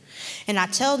distorted. And I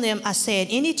tell them, I said,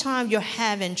 anytime you're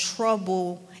having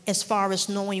trouble as far as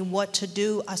knowing what to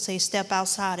do, I say, step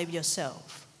outside of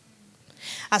yourself.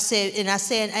 I said,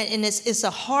 and it's a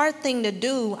hard thing to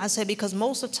do, I said, because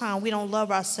most of the time we don't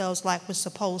love ourselves like we're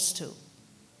supposed to.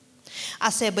 I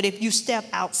said, but if you step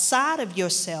outside of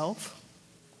yourself,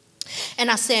 and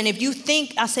I said, if you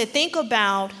think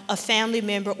about a family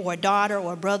member or a daughter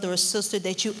or a brother or sister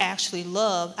that you actually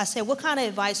love, I said, what kind of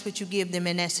advice would you give them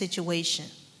in that situation?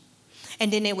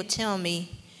 And then they would tell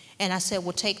me, And I said,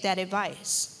 well, take that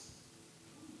advice.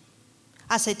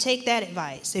 I said, take that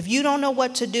advice. If you don't know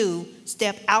what to do,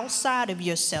 step outside of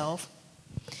yourself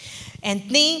and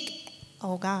think,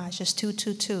 oh gosh, it's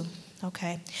 222.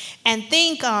 Okay. And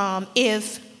think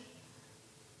if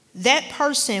that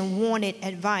person wanted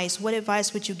advice, what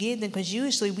advice would you give them? Because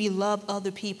usually we love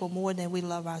other people more than we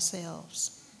love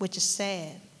ourselves, which is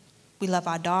sad. We love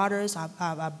our daughters,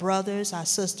 our brothers, our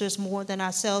sisters more than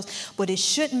ourselves. But it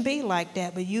shouldn't be like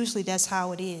that, but usually that's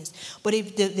how it is. But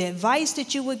if the advice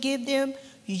that you would give them,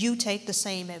 you take the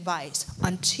same advice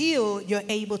until you're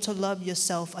able to love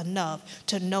yourself enough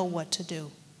to know what to do.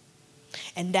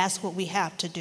 And that's what we have to do.